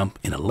go jump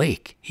in a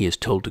lake. He is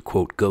told to,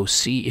 quote, go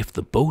see if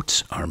the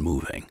boats are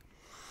moving.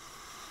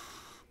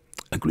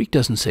 A Greek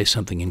doesn't say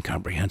something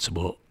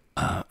incomprehensible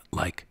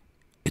like,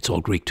 it's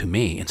all Greek to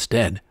me.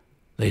 Instead,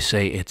 they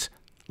say it's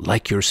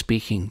like you're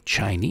speaking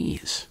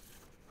Chinese.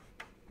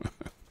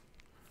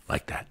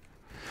 Like that.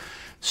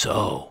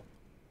 So,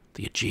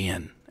 the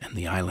Aegean and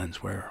the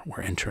islands where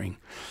we're entering.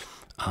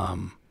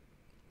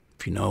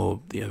 If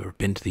you've ever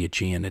been to the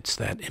Aegean, it's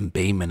that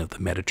embayment of the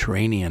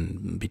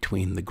Mediterranean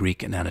between the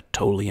Greek and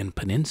Anatolian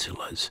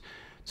peninsulas.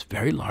 It's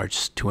very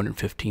large,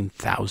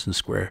 215,000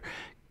 square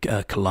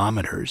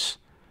kilometers.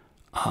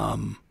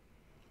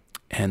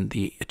 And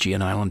the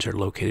Aegean Islands are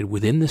located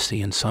within the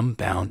sea, and some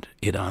bound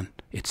it on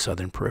its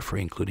southern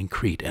periphery, including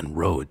Crete and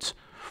Rhodes.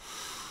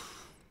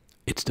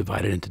 It's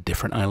divided into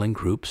different island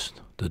groups,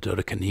 the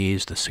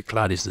Dodecanese, the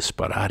Cyclades, the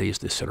Sporades,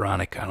 the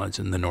Saronic Islands,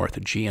 and the North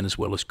Aegean, as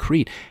well as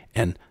Crete.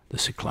 And the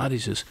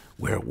Cyclades is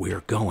where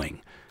we're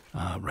going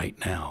right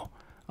now,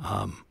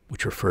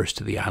 which refers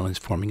to the islands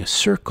forming a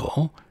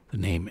circle. The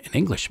name in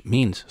English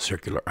means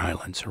circular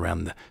islands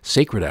around the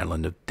sacred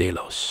island of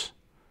Delos.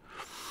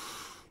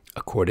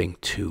 According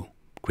to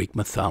Greek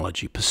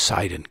mythology,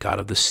 Poseidon, god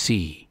of the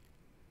sea,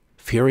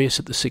 furious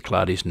at the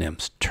Cyclades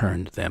nymphs,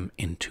 turned them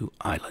into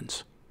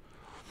islands.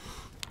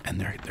 And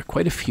there are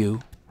quite a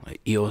few.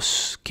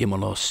 Ios,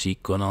 Kimelos,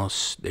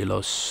 Ikonos,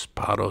 Delos,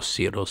 Paros,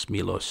 Syros,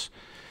 Milos,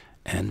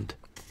 and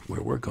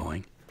where we're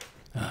going,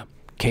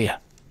 Kea.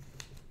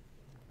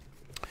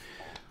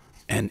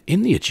 And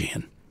in the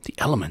Aegean, the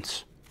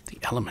elements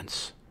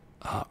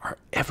are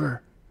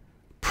ever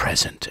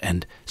present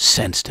and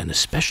sensed, and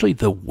especially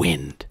the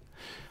wind.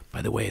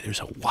 By the way, there's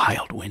a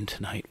wild wind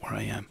tonight where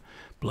I am,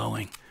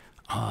 blowing.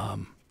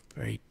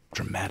 Very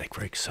dramatic,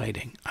 very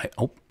exciting. I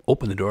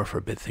opened the door for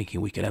a bit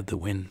thinking we could have the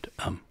wind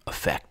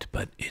effect,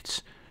 but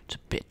it's a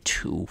bit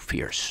too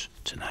fierce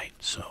tonight.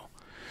 So,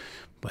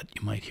 but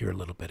you might hear a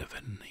little bit of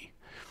it in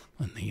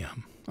the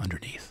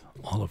underneath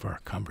all of our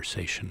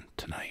conversation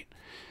tonight.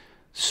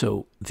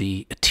 So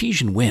the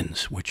Aegean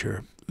winds, which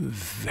are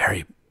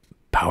very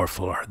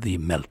powerful, are the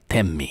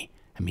meltemi,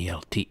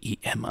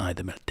 M-E-L-T-E-M-I,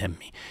 the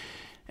meltemi.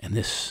 And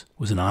this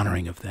was an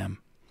honoring of them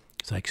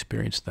as I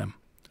experienced them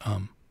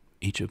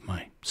each of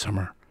my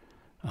summer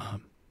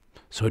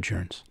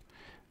sojourns.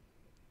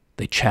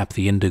 They chap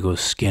the indigo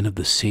skin of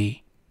the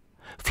sea,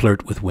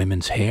 flirt with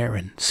women's hair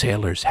and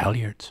sailors'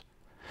 halyards,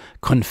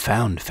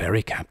 confound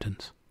ferry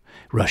captains,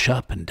 rush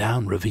up and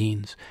down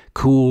ravines,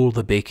 cool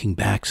the baking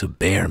backs of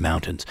bare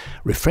mountains,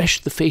 refresh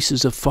the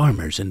faces of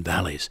farmers in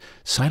valleys,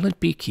 silent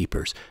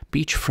beekeepers,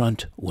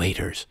 beachfront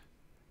waiters,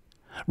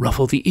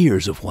 ruffle the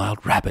ears of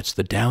wild rabbits,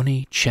 the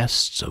downy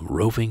chests of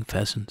roving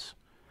pheasants,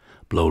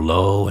 blow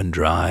low and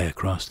dry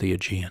across the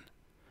Aegean,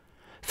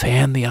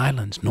 fan the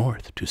islands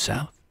north to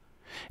south,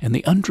 and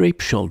the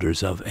undraped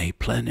shoulders of a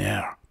plein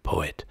air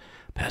poet,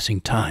 passing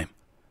time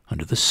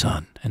under the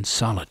sun and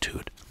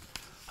solitude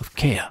of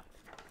Kea.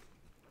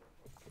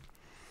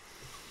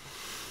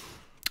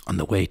 On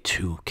the way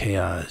to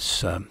Kea is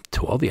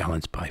to all the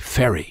islands by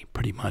ferry,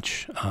 pretty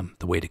much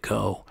the way to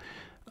go.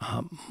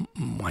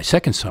 My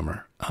second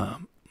summer,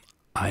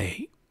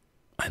 I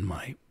and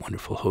my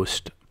wonderful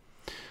host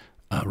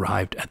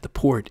arrived at the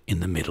port in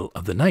the middle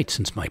of the night,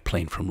 since my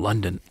plane from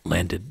London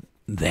landed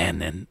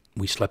then, and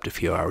we slept a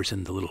few hours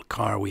in the little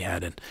car we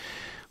had and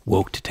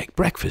woke to take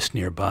breakfast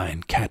nearby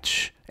and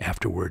catch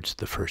afterwards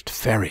the first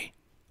ferry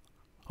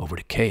over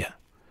to Kea.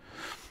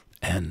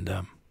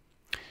 And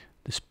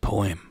this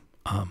poem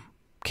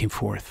came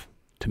forth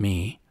to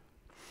me,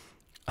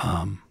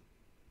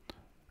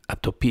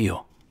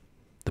 Atopio,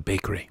 the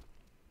bakery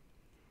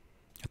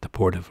at the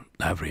port of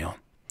Lavrion.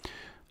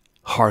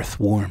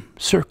 Hearth-warm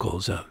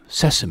circles of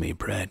sesame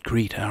bread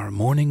greet our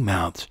morning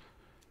mouths.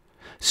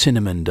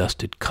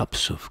 cinnamon-dusted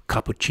cups of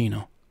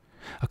cappuccino,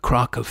 a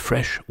crock of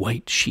fresh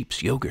white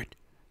sheep's yogurt,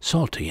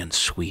 salty and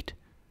sweet.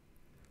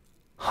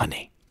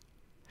 Honey,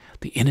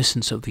 the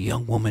innocence of the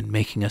young woman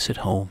making us at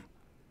home,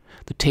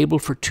 the table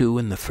for two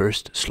in the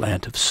first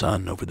slant of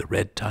sun over the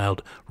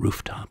red-tiled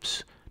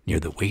rooftops near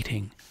the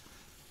waiting,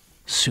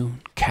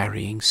 soon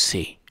carrying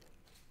sea.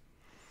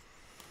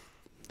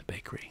 The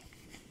bakery.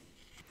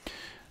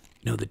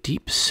 You know, the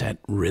deep-set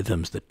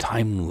rhythms, the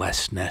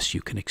timelessness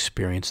you can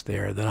experience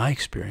there that I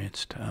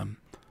experienced,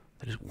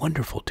 that is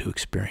wonderful to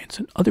experience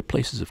in other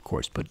places, of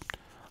course, but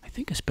I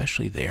think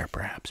especially there,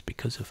 perhaps,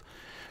 because of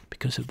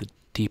the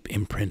deep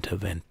imprint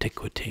of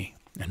antiquity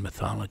and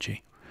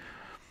mythology.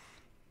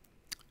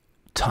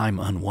 Time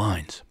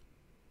unwinds.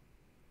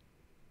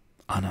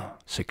 On a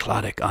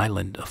Cycladic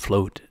island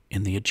afloat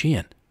in the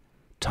Aegean,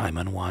 time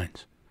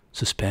unwinds,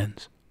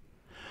 suspends.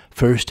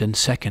 First and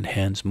second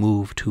hands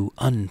move to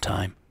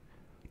untime,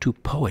 to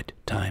poet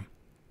time,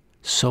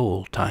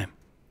 soul time.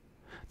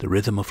 The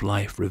rhythm of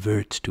life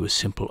reverts to a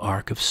simple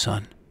arc of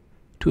sun,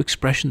 to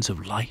expressions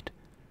of light,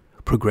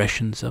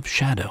 progressions of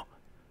shadow,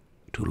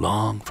 to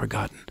long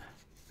forgotten,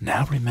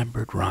 now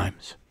remembered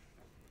rhymes.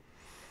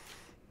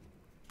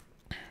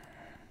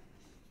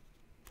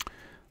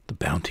 The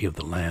bounty of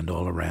the land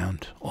all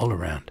around, all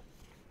around.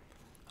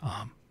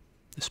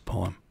 This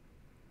poem.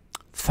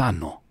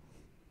 Thano.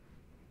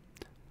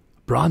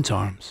 Bronze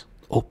arms,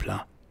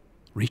 opla,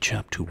 reach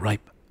up to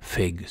ripe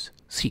figs,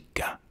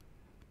 sika,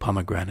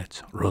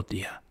 pomegranates,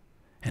 rhodia,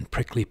 and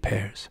prickly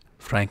pears,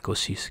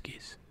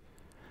 frankosiskis,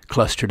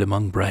 clustered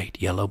among bright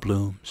yellow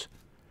blooms.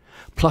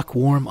 Pluck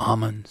warm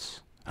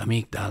almonds,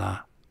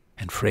 amygdala,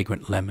 and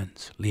fragrant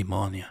lemons,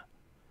 limonia,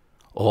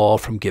 all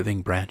from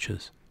giving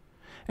branches,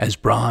 as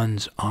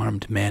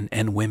bronze-armed men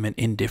and women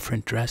in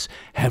different dress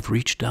have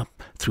reached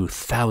up through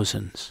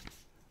thousands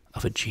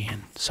of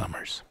Aegean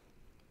summers.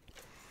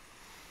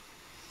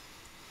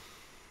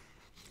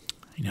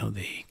 You know,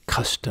 the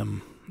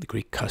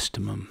Greek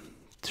custom,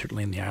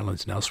 certainly in the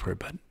islands and elsewhere,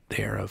 but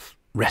there of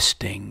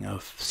resting,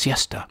 of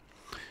siesta,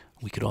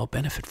 we could all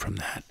benefit from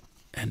that.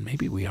 And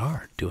maybe we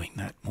are doing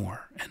that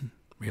more and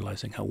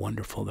realizing how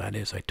wonderful that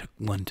is. I took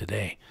one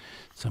today,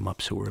 so I'm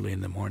up so early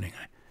in the morning.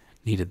 I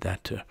needed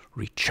that to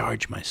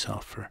recharge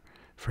myself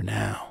for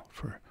now,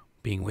 for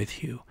being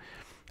with you.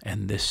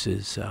 And this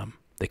is,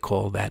 they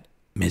call that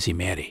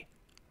mesimeri,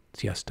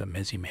 siesta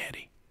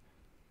mesimeri.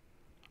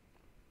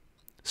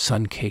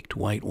 Sun-caked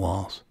white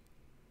walls,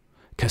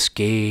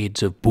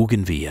 cascades of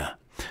bougainvillea,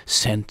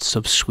 scents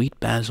of sweet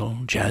basil,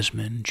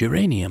 jasmine,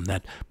 geranium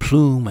that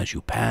plume as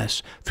you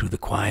pass through the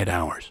quiet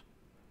hours.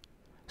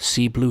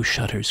 Sea-blue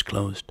shutters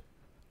closed.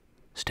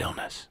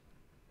 Stillness.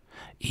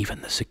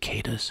 Even the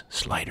cicadas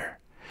slighter,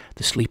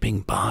 the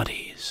sleeping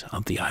bodies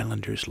of the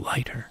islanders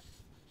lighter,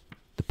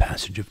 the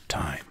passage of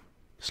time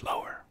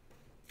slower.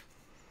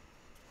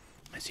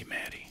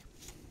 Mesimeri.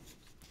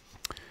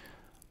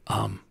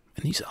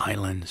 And these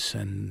islands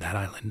and that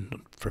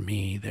island, for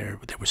me, there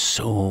was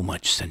so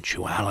much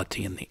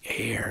sensuality in the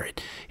air.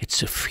 It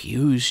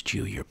suffused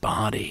you, your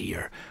body,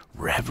 your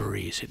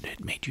reveries.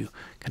 It made you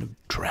kind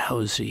of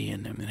drowsy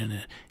in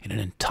an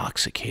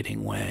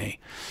intoxicating way.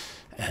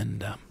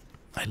 And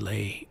I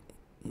lay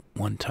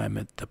one time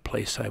at the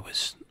place I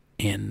was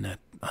in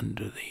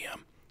under the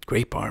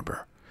grape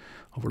arbor,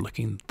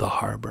 overlooking the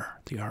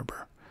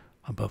arbor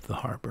above the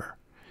harbor.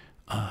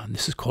 And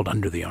this is called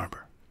Under the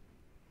Arbor.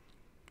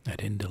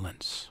 That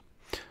indolence.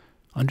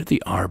 Under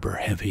the arbor,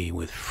 heavy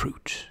with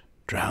fruit,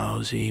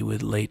 drowsy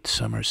with late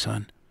summer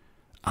sun,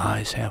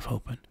 eyes half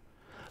open,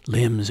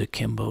 limbs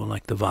akimbo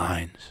like the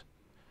vines,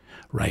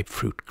 ripe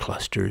fruit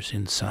clusters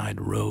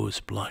inside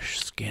rose-blush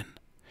skin,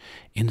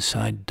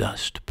 inside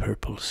dust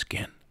purple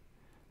skin,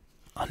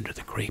 under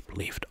the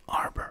grape-leafed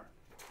arbor.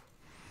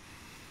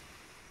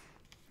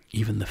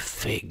 Even the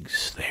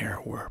figs there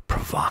were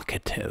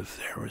provocative.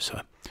 There was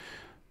a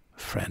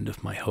friend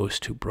of my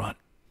host who brought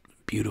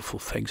beautiful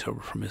figs over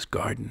from his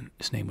garden.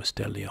 His name was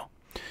Stelio.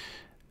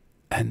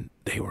 And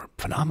they were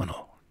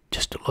phenomenal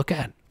just to look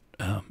at.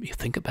 You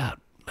think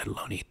about, let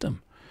alone eat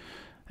them.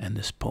 And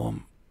this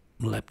poem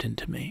leapt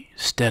into me.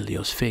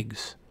 Stelio's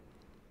figs.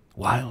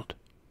 Wild,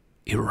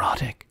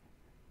 erotic,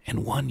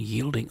 and one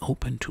yielding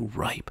open to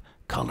ripe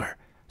color,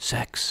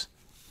 sex,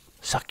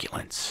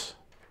 succulence.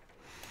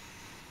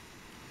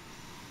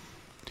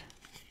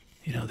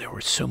 You know, there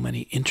were so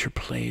many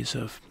interplays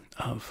of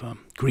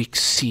Greek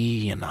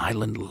sea and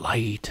island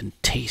light and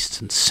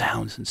tastes and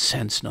sounds and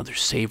scents and other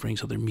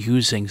savorings, other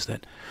musings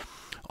that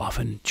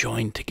often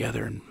joined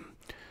together and,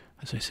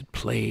 as I said,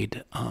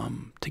 played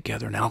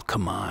together and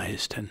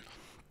alchemized. And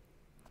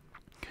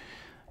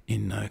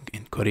in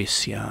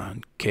Corissia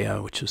and Kea,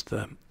 which is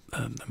the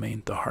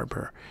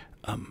harbor,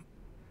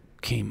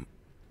 came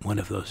one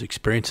of those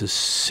experiences,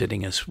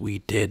 sitting as we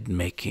did,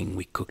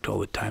 we cooked all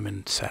the time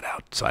and sat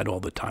outside all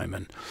the time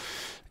and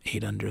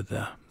ate under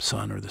the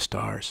sun or the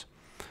stars.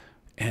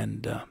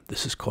 And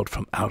this is called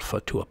From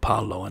Alpha to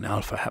Apollo, and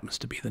Alpha happens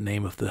to be the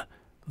name of the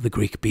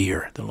Greek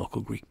beer, the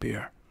local Greek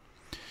beer.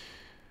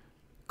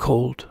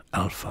 Cold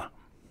Alpha,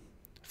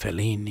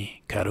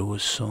 Fellini,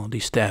 Caruso, Di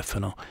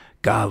Stefano,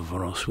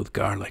 Gavros with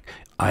garlic,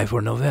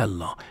 Ivor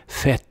Novello,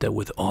 feta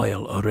with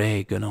oil,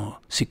 oregano,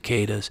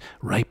 cicadas,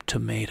 ripe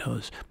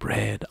tomatoes,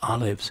 bread,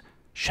 olives,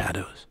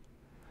 shadows,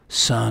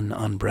 sun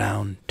on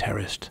brown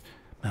terraced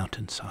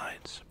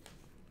mountainsides.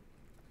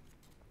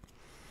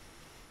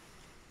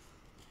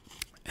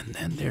 And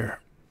then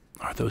there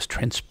are those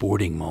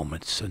transporting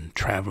moments in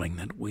traveling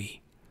that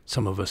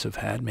some of us have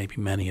had, maybe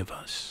many of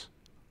us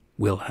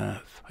will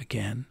have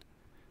again.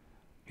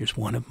 Here's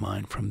one of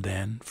mine from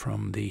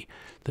the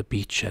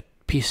beach at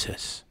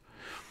Pisces.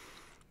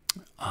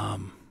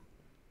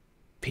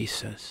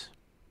 Pisces,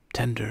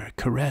 tender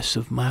caress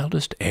of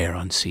mildest air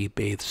on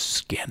sea-bathed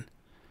skin,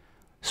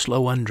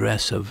 slow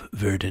undress of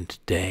verdant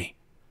day,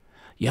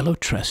 yellow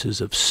tresses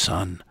of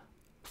sun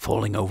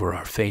falling over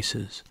our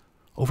faces,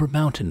 over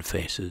mountain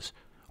faces,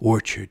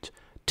 orchards,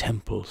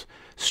 temples,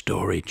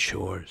 storied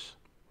shores.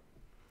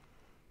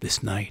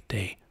 This night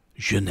a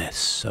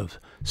jeunesse of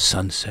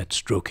sunset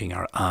stroking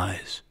our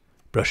eyes,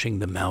 brushing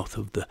the mouth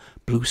of the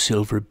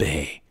blue-silver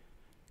bay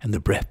and the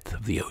breadth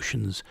of the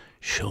ocean's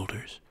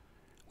shoulders,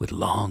 with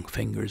long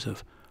fingers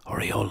of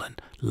aureolin,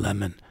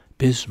 lemon,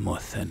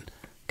 bismuth, and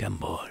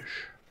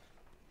gamboge.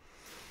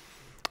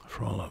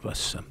 For all of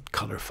us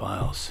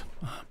colorphiles,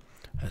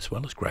 as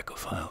well as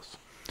Grecophiles,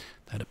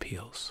 that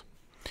appeals.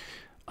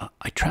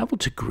 I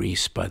traveled to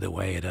Greece, by the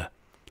way, at a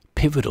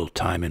pivotal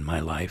time in my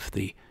life,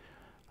 the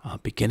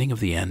beginning of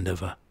the end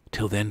of a,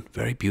 till then,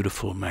 very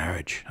beautiful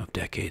marriage of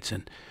decades.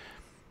 And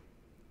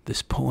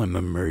this poem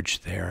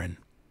emerged there, and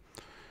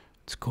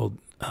it's called,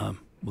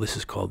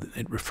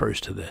 it refers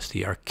to this,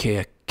 the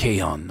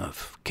Archaeon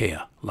of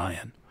Chaea,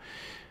 lion,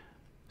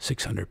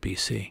 600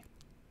 BC.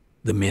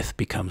 The myth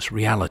becomes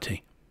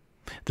reality.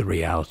 The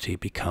reality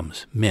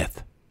becomes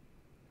myth.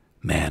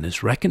 Man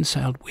is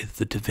reconciled with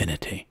the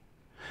divinity.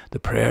 The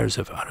prayers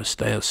of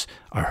Aristeus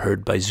are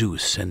heard by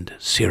Zeus and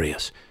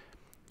Sirius.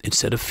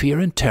 Instead of fear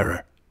and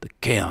terror, the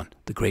Chaeon,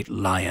 the great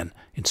lion,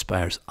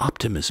 inspires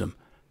optimism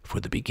for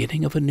the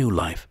beginning of a new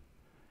life.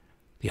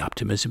 The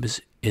optimism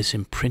is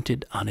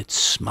imprinted on its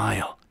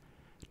smile,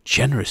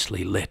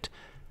 generously lit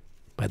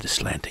by the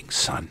slanting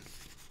sun.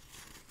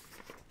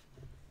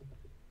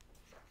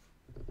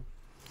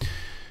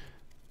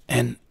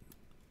 And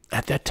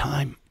at that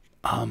time,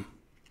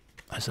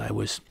 as I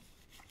was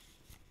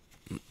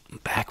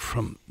back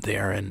from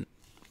there and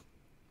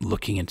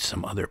looking into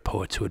some other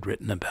poets who had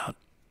written about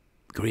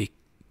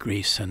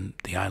Greece and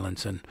the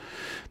islands and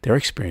their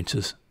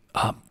experiences,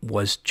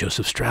 was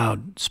Joseph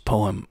Stroud's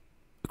poem,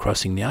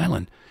 Crossing the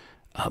Island.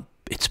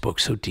 It spoke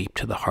so deep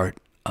to the heart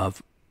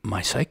of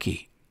my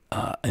psyche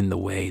in the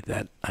way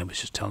that I was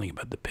just telling you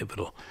about the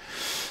pivotal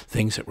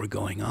things that were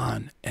going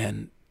on.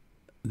 And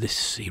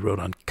this he wrote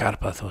on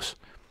Karpathos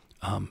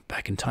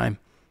back in time.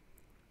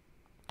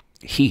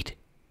 Heat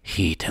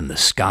and the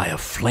sky a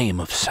flame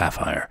of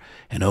sapphire,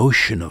 an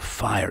ocean of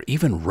fire,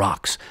 even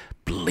rocks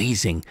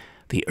blazing,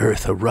 the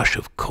earth a rush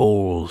of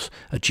coals,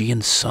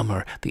 Aegean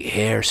summer, the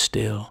air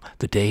still,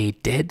 the day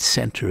dead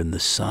center in the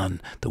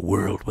sun, the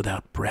world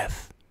without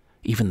breath.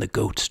 Even the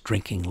goats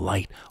drinking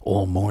light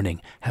all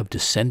morning have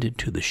descended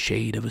to the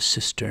shade of a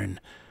cistern,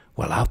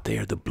 while out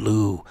there the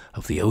blue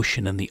of the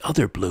ocean and the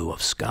other blue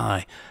of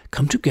sky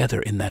come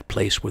together in that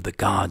place where the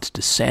gods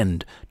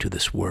descend to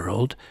this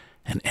world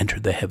and enter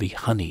the heavy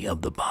honey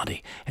of the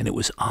body. And it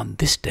was on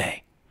this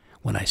day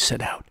when I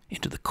set out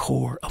into the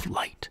core of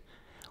light,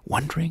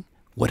 wondering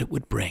what it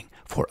would bring,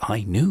 for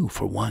I knew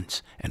for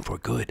once and for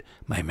good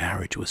my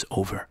marriage was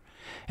over,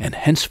 and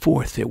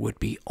henceforth there would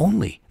be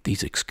only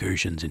these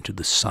excursions into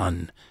the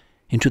sun,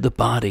 into the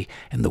body,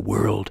 and the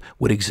world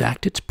would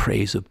exact its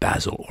praise of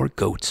basil or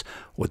goats,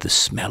 or the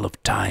smell of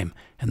thyme,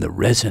 and the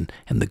resin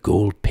and the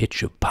gold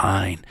pitch of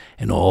pine,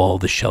 and all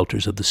the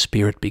shelters of the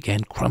spirit began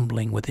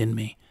crumbling within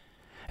me.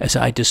 As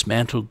I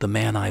dismantled the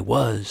man I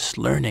was,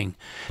 learning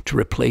to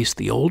replace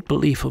the old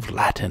belief of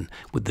Latin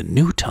with the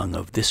new tongue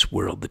of this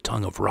world, the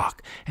tongue of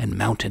rock and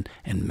mountain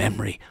and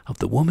memory, of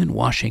the woman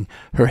washing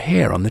her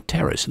hair on the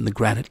terrace in the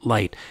granite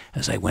light,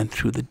 as I went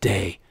through the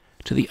day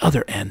to the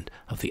other end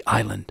of the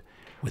island,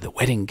 where the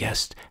wedding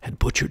guests had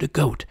butchered a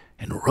goat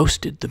and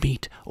roasted the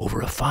meat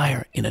over a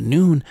fire in a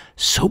noon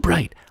so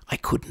bright I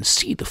couldn't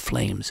see the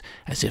flames,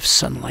 as if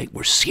sunlight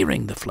were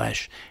searing the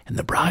flesh, and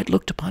the bride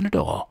looked upon it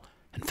all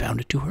and found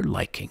it to her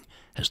liking,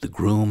 as the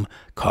groom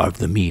carved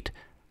the meat,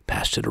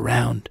 passed it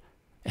around,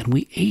 and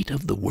we ate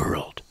of the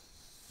world,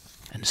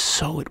 and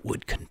so it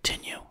would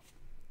continue.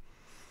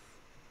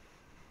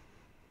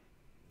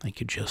 Thank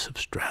you, Joseph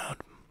Stroud.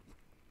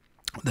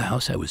 The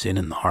house I was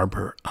in the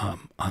harbor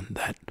on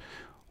that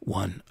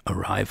one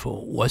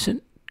arrival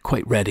wasn't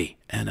quite ready,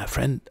 and a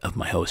friend of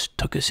my host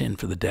took us in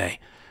for the day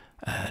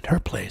at her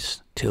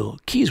place till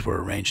keys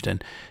were arranged,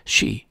 and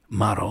she,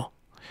 Maro,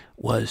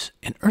 was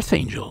an earth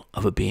angel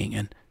of a being,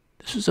 and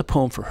this was a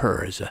poem for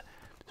her as a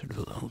sort of a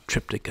little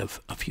triptych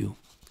of a few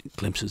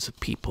glimpses of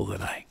people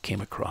that I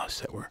came across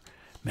that were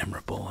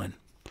memorable. And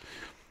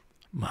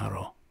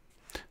Maro,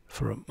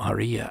 for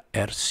Maria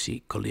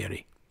Ersi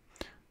Collieri,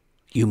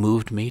 You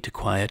moved me to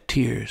quiet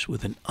tears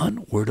with an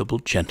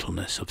unwordable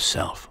gentleness of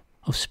self,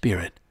 of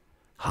spirit,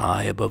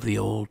 high above the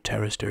old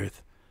terraced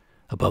earth,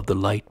 above the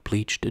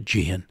light-bleached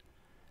Aegean,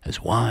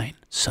 as wine,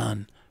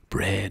 sun,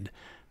 bread,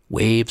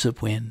 waves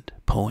of wind,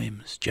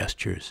 poems,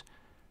 gestures,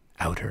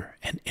 outer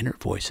and inner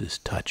voices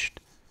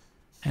touched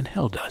and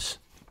held us.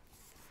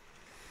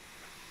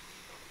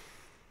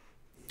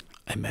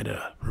 I met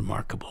a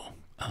remarkable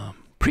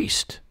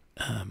priest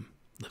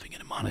living in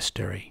a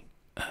monastery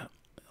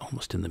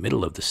almost in the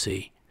middle of the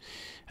sea,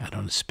 out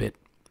on a spit,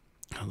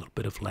 a little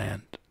bit of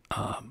land.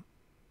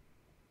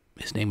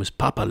 His name was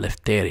Papa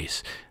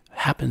Lefteris.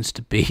 Happens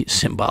to be,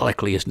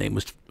 symbolically, his name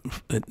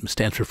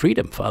stands for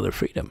freedom, Father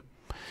Freedom.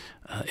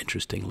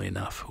 Interestingly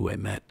enough, who I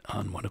met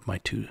on one of my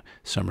 2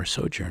 summer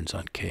sojourns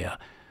on Kea.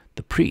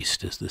 The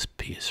priest is this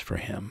piece for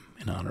him,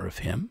 in honor of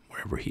him,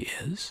 wherever he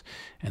is.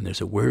 And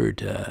there's a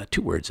word,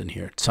 2 words in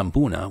here,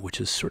 tsambuna,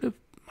 which is sort of,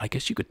 I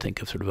guess you could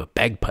think of sort of a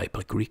bagpipe,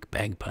 a Greek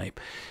bagpipe,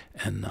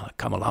 and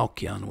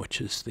kamalaukian, which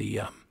is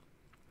the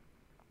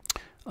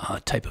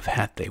type of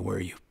hat they wear.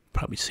 You've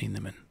probably seen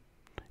them in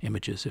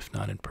images, if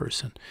not in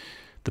person.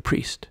 The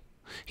priest.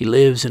 He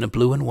lives in a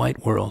blue and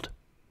white world,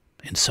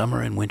 in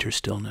summer and winter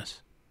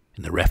stillness,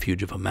 in the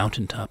refuge of a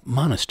mountaintop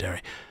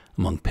monastery,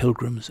 among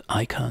pilgrims,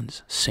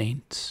 icons,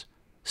 saints,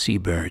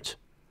 seabirds,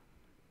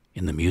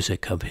 in the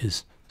music of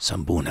his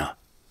sambuna,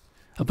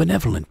 a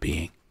benevolent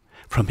being,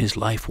 from his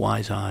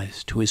life-wise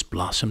eyes to his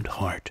blossomed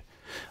heart,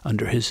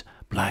 under his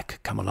black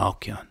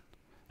kamalaukian,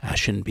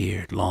 ashen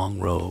beard, long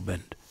robe,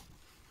 and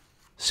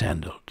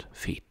sandaled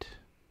feet.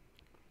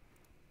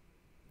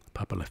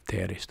 Papa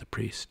Lefteris, the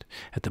priest,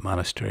 at the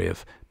monastery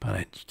of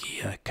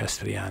Panagia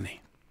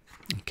Castellani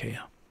in Kea.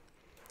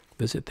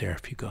 Visit there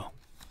if you go.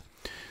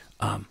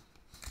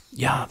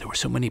 Yeah, there were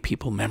so many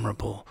people,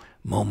 memorable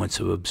moments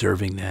of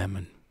observing them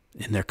and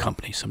in their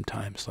company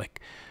sometimes, like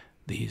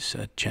these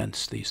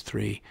gents, these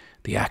 3,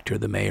 the actor,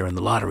 the mayor, and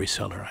the lottery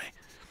seller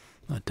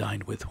I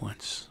dined with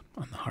once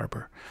on the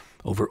harbor,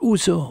 over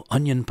ouzo,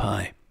 onion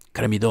pie,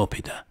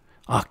 cremidopida,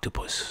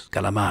 octopus,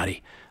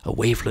 calamari, a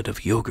wavelet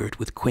of yogurt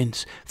with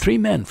quince. 3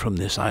 men from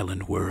this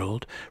island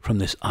world, from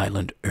this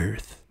island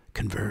earth,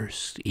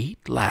 converse,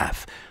 eat,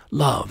 laugh,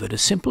 love at a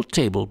simple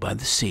table by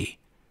the sea,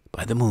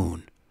 by the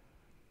moon,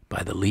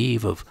 by the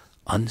leave of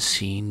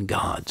unseen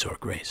gods or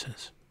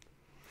graces.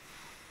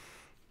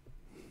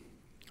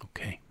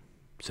 Okay,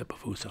 sip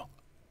of ouzo.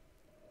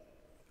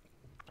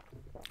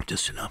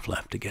 Just enough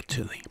left to get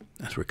to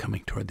as we're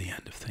coming toward the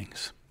end of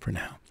things for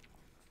now.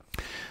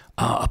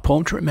 A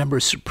poem to remember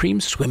a supreme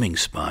swimming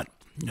spot.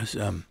 There's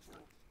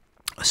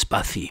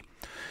Spathi,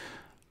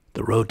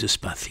 the road to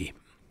Spathi,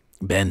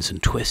 bends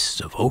and twists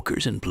of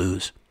ochres and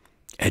blues,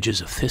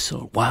 edges of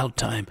thistle, wild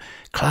thyme,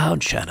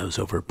 cloud shadows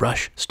over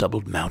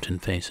brush-stubbled mountain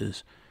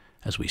faces,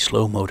 as we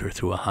slow motor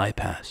through a high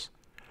pass,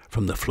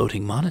 from the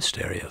floating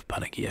monastery of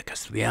Panagia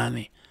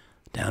Castellani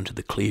down to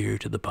the clear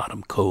to the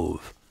bottom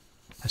cove,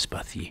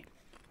 Spathi.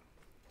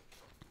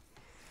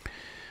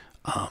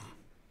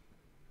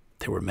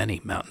 There were many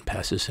mountain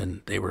passes,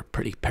 and they were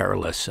pretty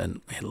perilous,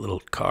 and we had a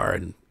little car,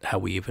 and how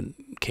we even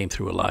came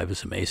through alive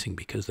is amazing,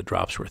 because the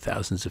drops were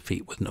thousands of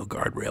feet with no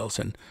guardrails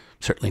and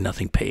certainly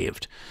nothing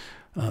paved,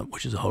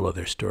 which is a whole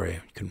other story.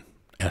 You can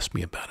ask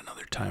me about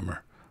another time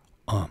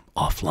or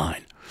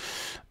offline.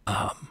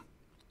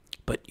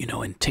 But, you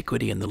know,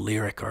 antiquity and the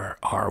lyric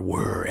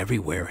were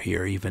everywhere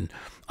here, even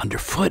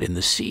underfoot in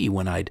the sea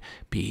when I'd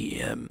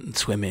be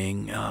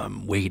swimming,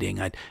 wading.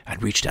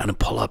 I'd reach down and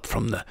pull up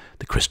from the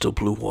crystal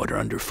blue water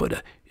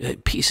underfoot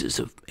pieces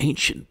of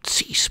ancient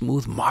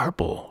sea-smooth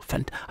marble.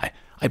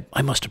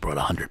 I must have brought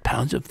 100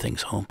 pounds of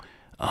things home.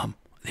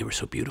 They were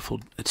so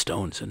beautiful,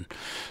 stones and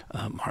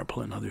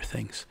marble and other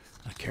things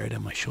I carried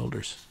on my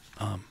shoulders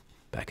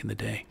back in the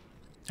day,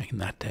 back in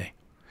that day.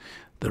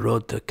 The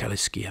road to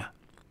Kaliskia.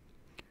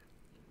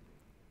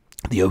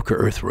 The ochre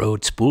earth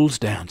road spools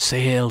down,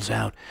 sails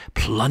out,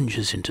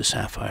 plunges into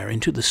sapphire,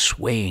 into the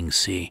swaying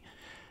sea.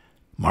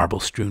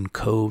 Marble-strewn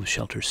coves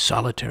shelter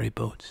solitary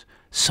boats,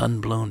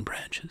 sun-blown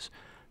branches,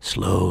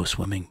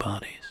 slow-swimming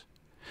bodies.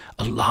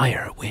 A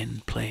lyre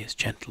wind plays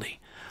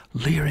gently,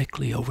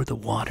 lyrically over the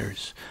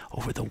waters,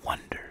 over the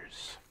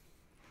wonders.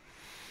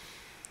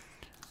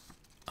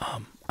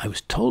 I was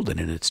told that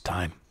in its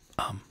time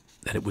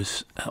that it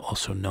was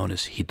also known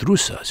as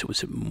Hydrusas. It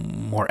was a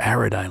more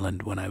arid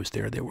island when I was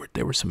there.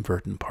 There were some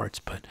verdant parts,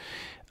 but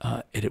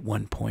it at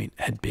one point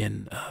had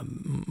been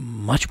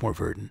much more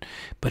verdant.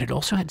 But it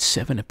also had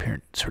 7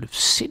 apparent sort of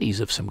cities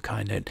of some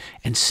kind,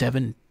 and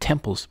 7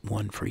 temples,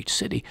 one for each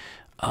city,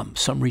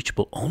 some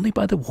reachable only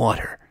by the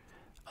water.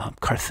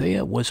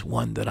 Carthea was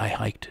one that I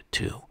hiked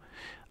to.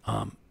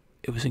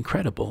 It was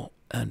incredible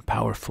and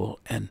powerful,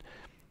 and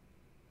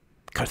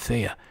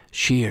Carthea,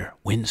 sheer,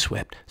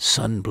 windswept,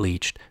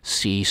 sun-bleached,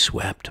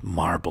 sea-swept,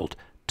 marbled,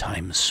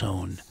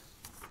 time-sown,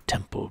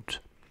 templed.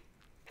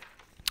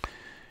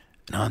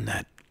 And on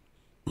that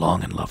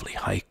long and lovely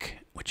hike,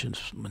 which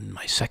is in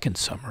my 2nd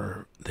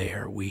summer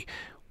there, we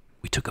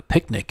took a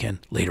picnic and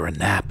later a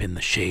nap in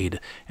the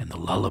shade and the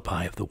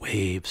lullaby of the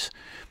waves.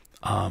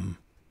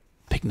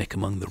 picnic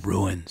among the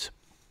ruins.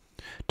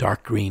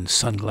 Dark green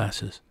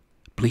sunglasses,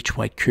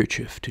 bleach-white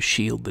kerchief to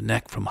shield the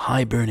neck from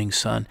high-burning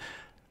sun,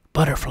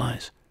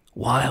 butterflies,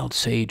 wild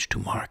sage to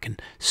mark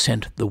and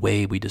scent the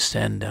way we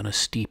descend down a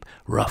steep,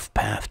 rough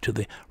path to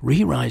the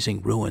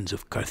re-rising ruins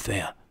of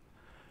Carthea.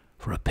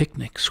 For a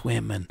picnic,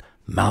 swim, and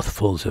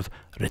mouthfuls of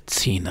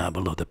retsina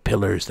below the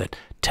pillars that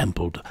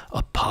templed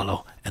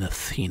Apollo and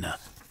Athena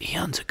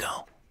eons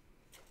ago.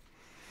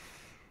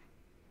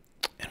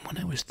 And when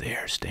I was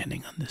there,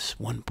 standing on this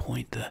one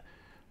point,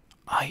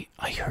 I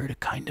heard a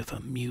kind of a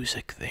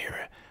music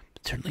there,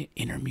 certainly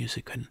inner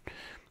music and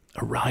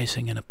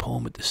arising in a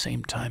poem at the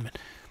same time, and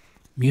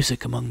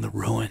music among the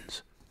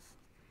ruins.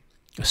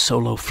 A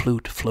solo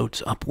flute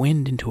floats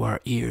upwind into our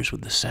ears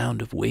with the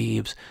sound of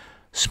waves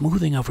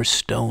smoothing over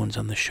stones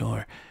on the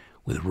shore,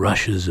 with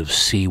rushes of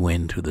sea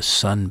wind through the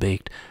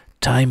sun-baked,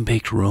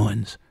 time-baked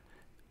ruins,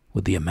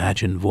 with the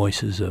imagined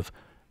voices of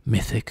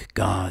mythic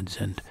gods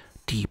and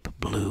deep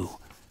blue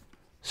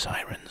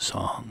siren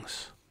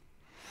songs.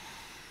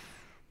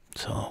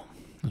 So,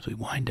 as we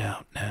wind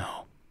out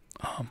now,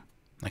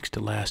 next to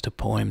last, a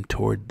poem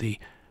toward the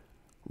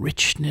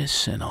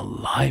richness and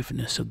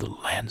aliveness of the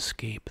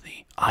landscape,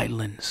 the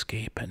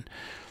islandscape, and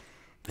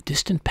the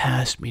distant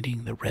past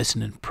meeting the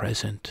resonant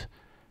present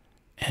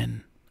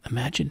and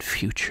imagined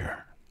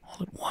future all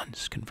at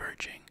once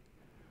converging.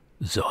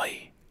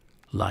 Zoe,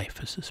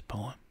 life is this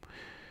poem.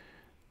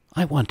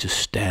 I want to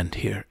stand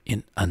here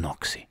in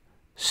Anoxie,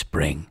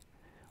 spring,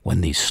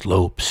 when these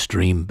slopes,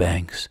 stream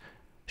banks,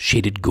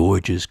 shaded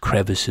gorges,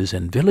 crevices,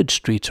 and village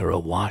streets are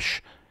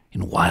awash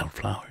in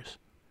wildflowers,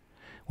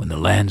 when the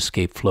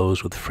landscape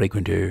flows with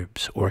fragrant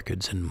herbs,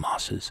 orchids, and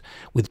mosses,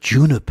 with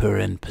juniper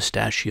and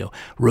pistachio,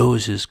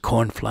 roses,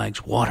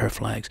 cornflags,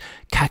 waterflags,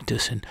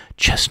 cactus and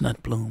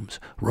chestnut blooms,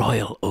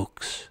 royal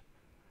oaks,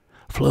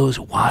 flows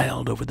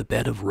wild over the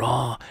bed of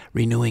raw,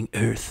 renewing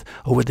earth,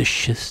 over the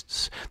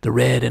schists, the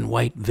red and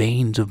white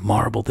veins of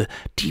marble, the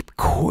deep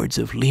chords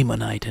of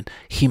limonite and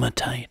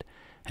hematite,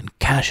 and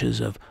caches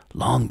of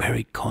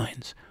long-buried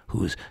coins,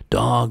 whose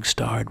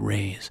dog-starred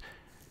rays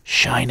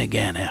shine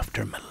again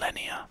after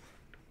millennia.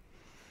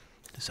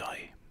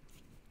 Zoe.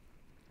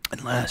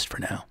 And last for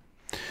now,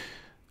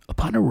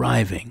 upon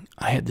arriving,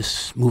 I had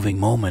this moving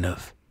moment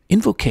of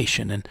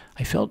invocation, and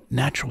I felt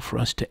natural for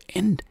us to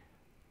end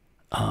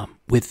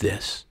with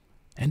this,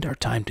 end our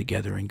time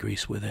together in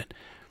Greece with it.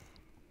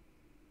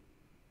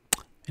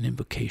 An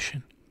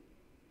invocation.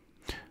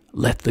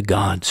 Let the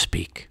gods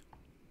speak.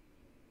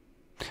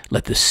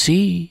 Let the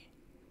sea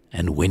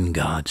and wind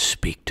gods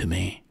speak to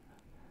me,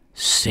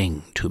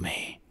 sing to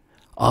me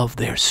of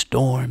their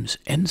storms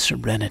and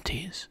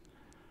serenities.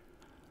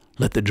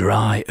 Let the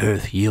dry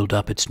earth yield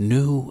up its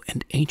new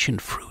and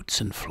ancient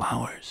fruits and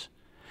flowers,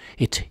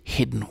 its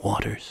hidden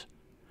waters.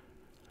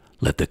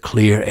 Let the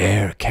clear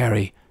air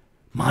carry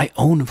my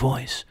own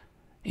voice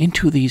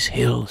into these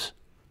hills,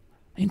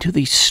 into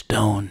these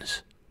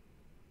stones,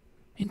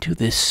 into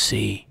this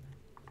sea.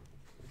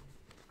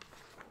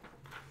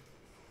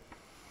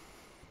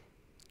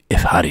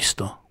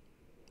 Evharisto,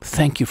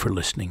 thank you for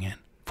listening in,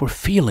 for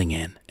feeling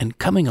in, and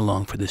coming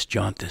along for this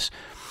jaunt, this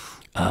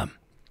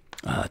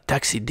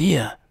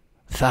taxidia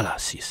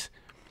thalasis,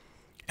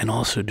 and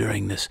also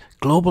during this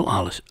global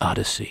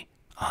odyssey,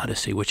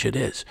 which it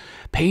is,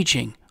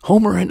 paging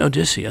Homer and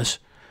Odysseus.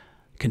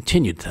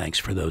 Continued thanks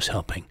for those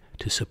helping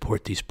to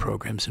support these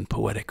programs in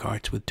poetic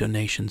arts with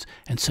donations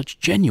and such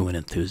genuine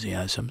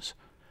enthusiasms.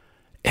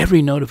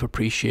 Every note of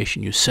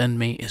appreciation you send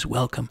me is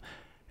welcome,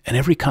 and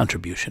every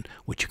contribution,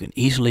 which you can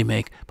easily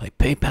make by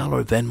PayPal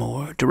or Venmo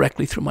or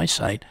directly through my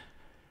site,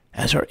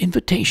 as are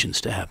invitations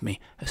to have me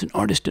as an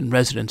artist in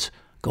residence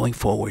going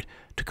forward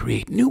to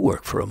create new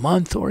work for a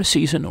month or a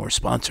season or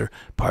sponsor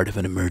part of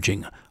an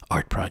emerging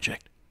art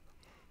project.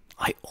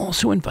 I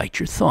also invite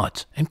your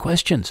thoughts and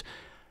questions.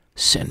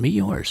 Send me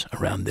yours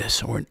around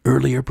this or an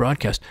earlier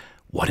broadcast.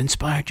 What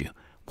inspired you?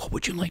 What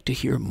would you like to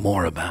hear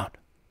more about?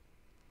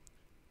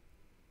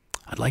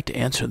 I'd like to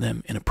answer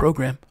them in a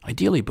program,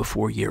 ideally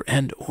before year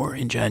end or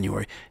in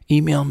January.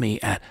 Email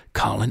me at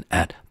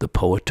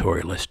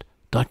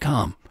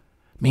colin@thepoetorialist.com.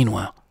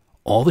 Meanwhile,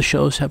 all the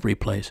shows have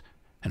replays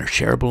and are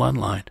shareable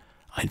online.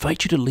 I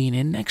invite you to lean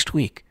in next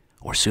week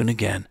or soon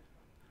again.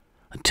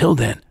 Until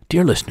then,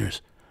 dear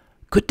listeners,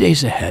 good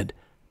days ahead,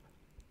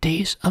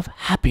 days of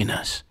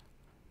happiness,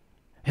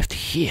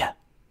 here,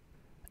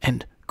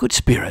 and good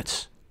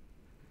spirits.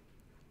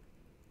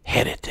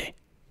 Herete.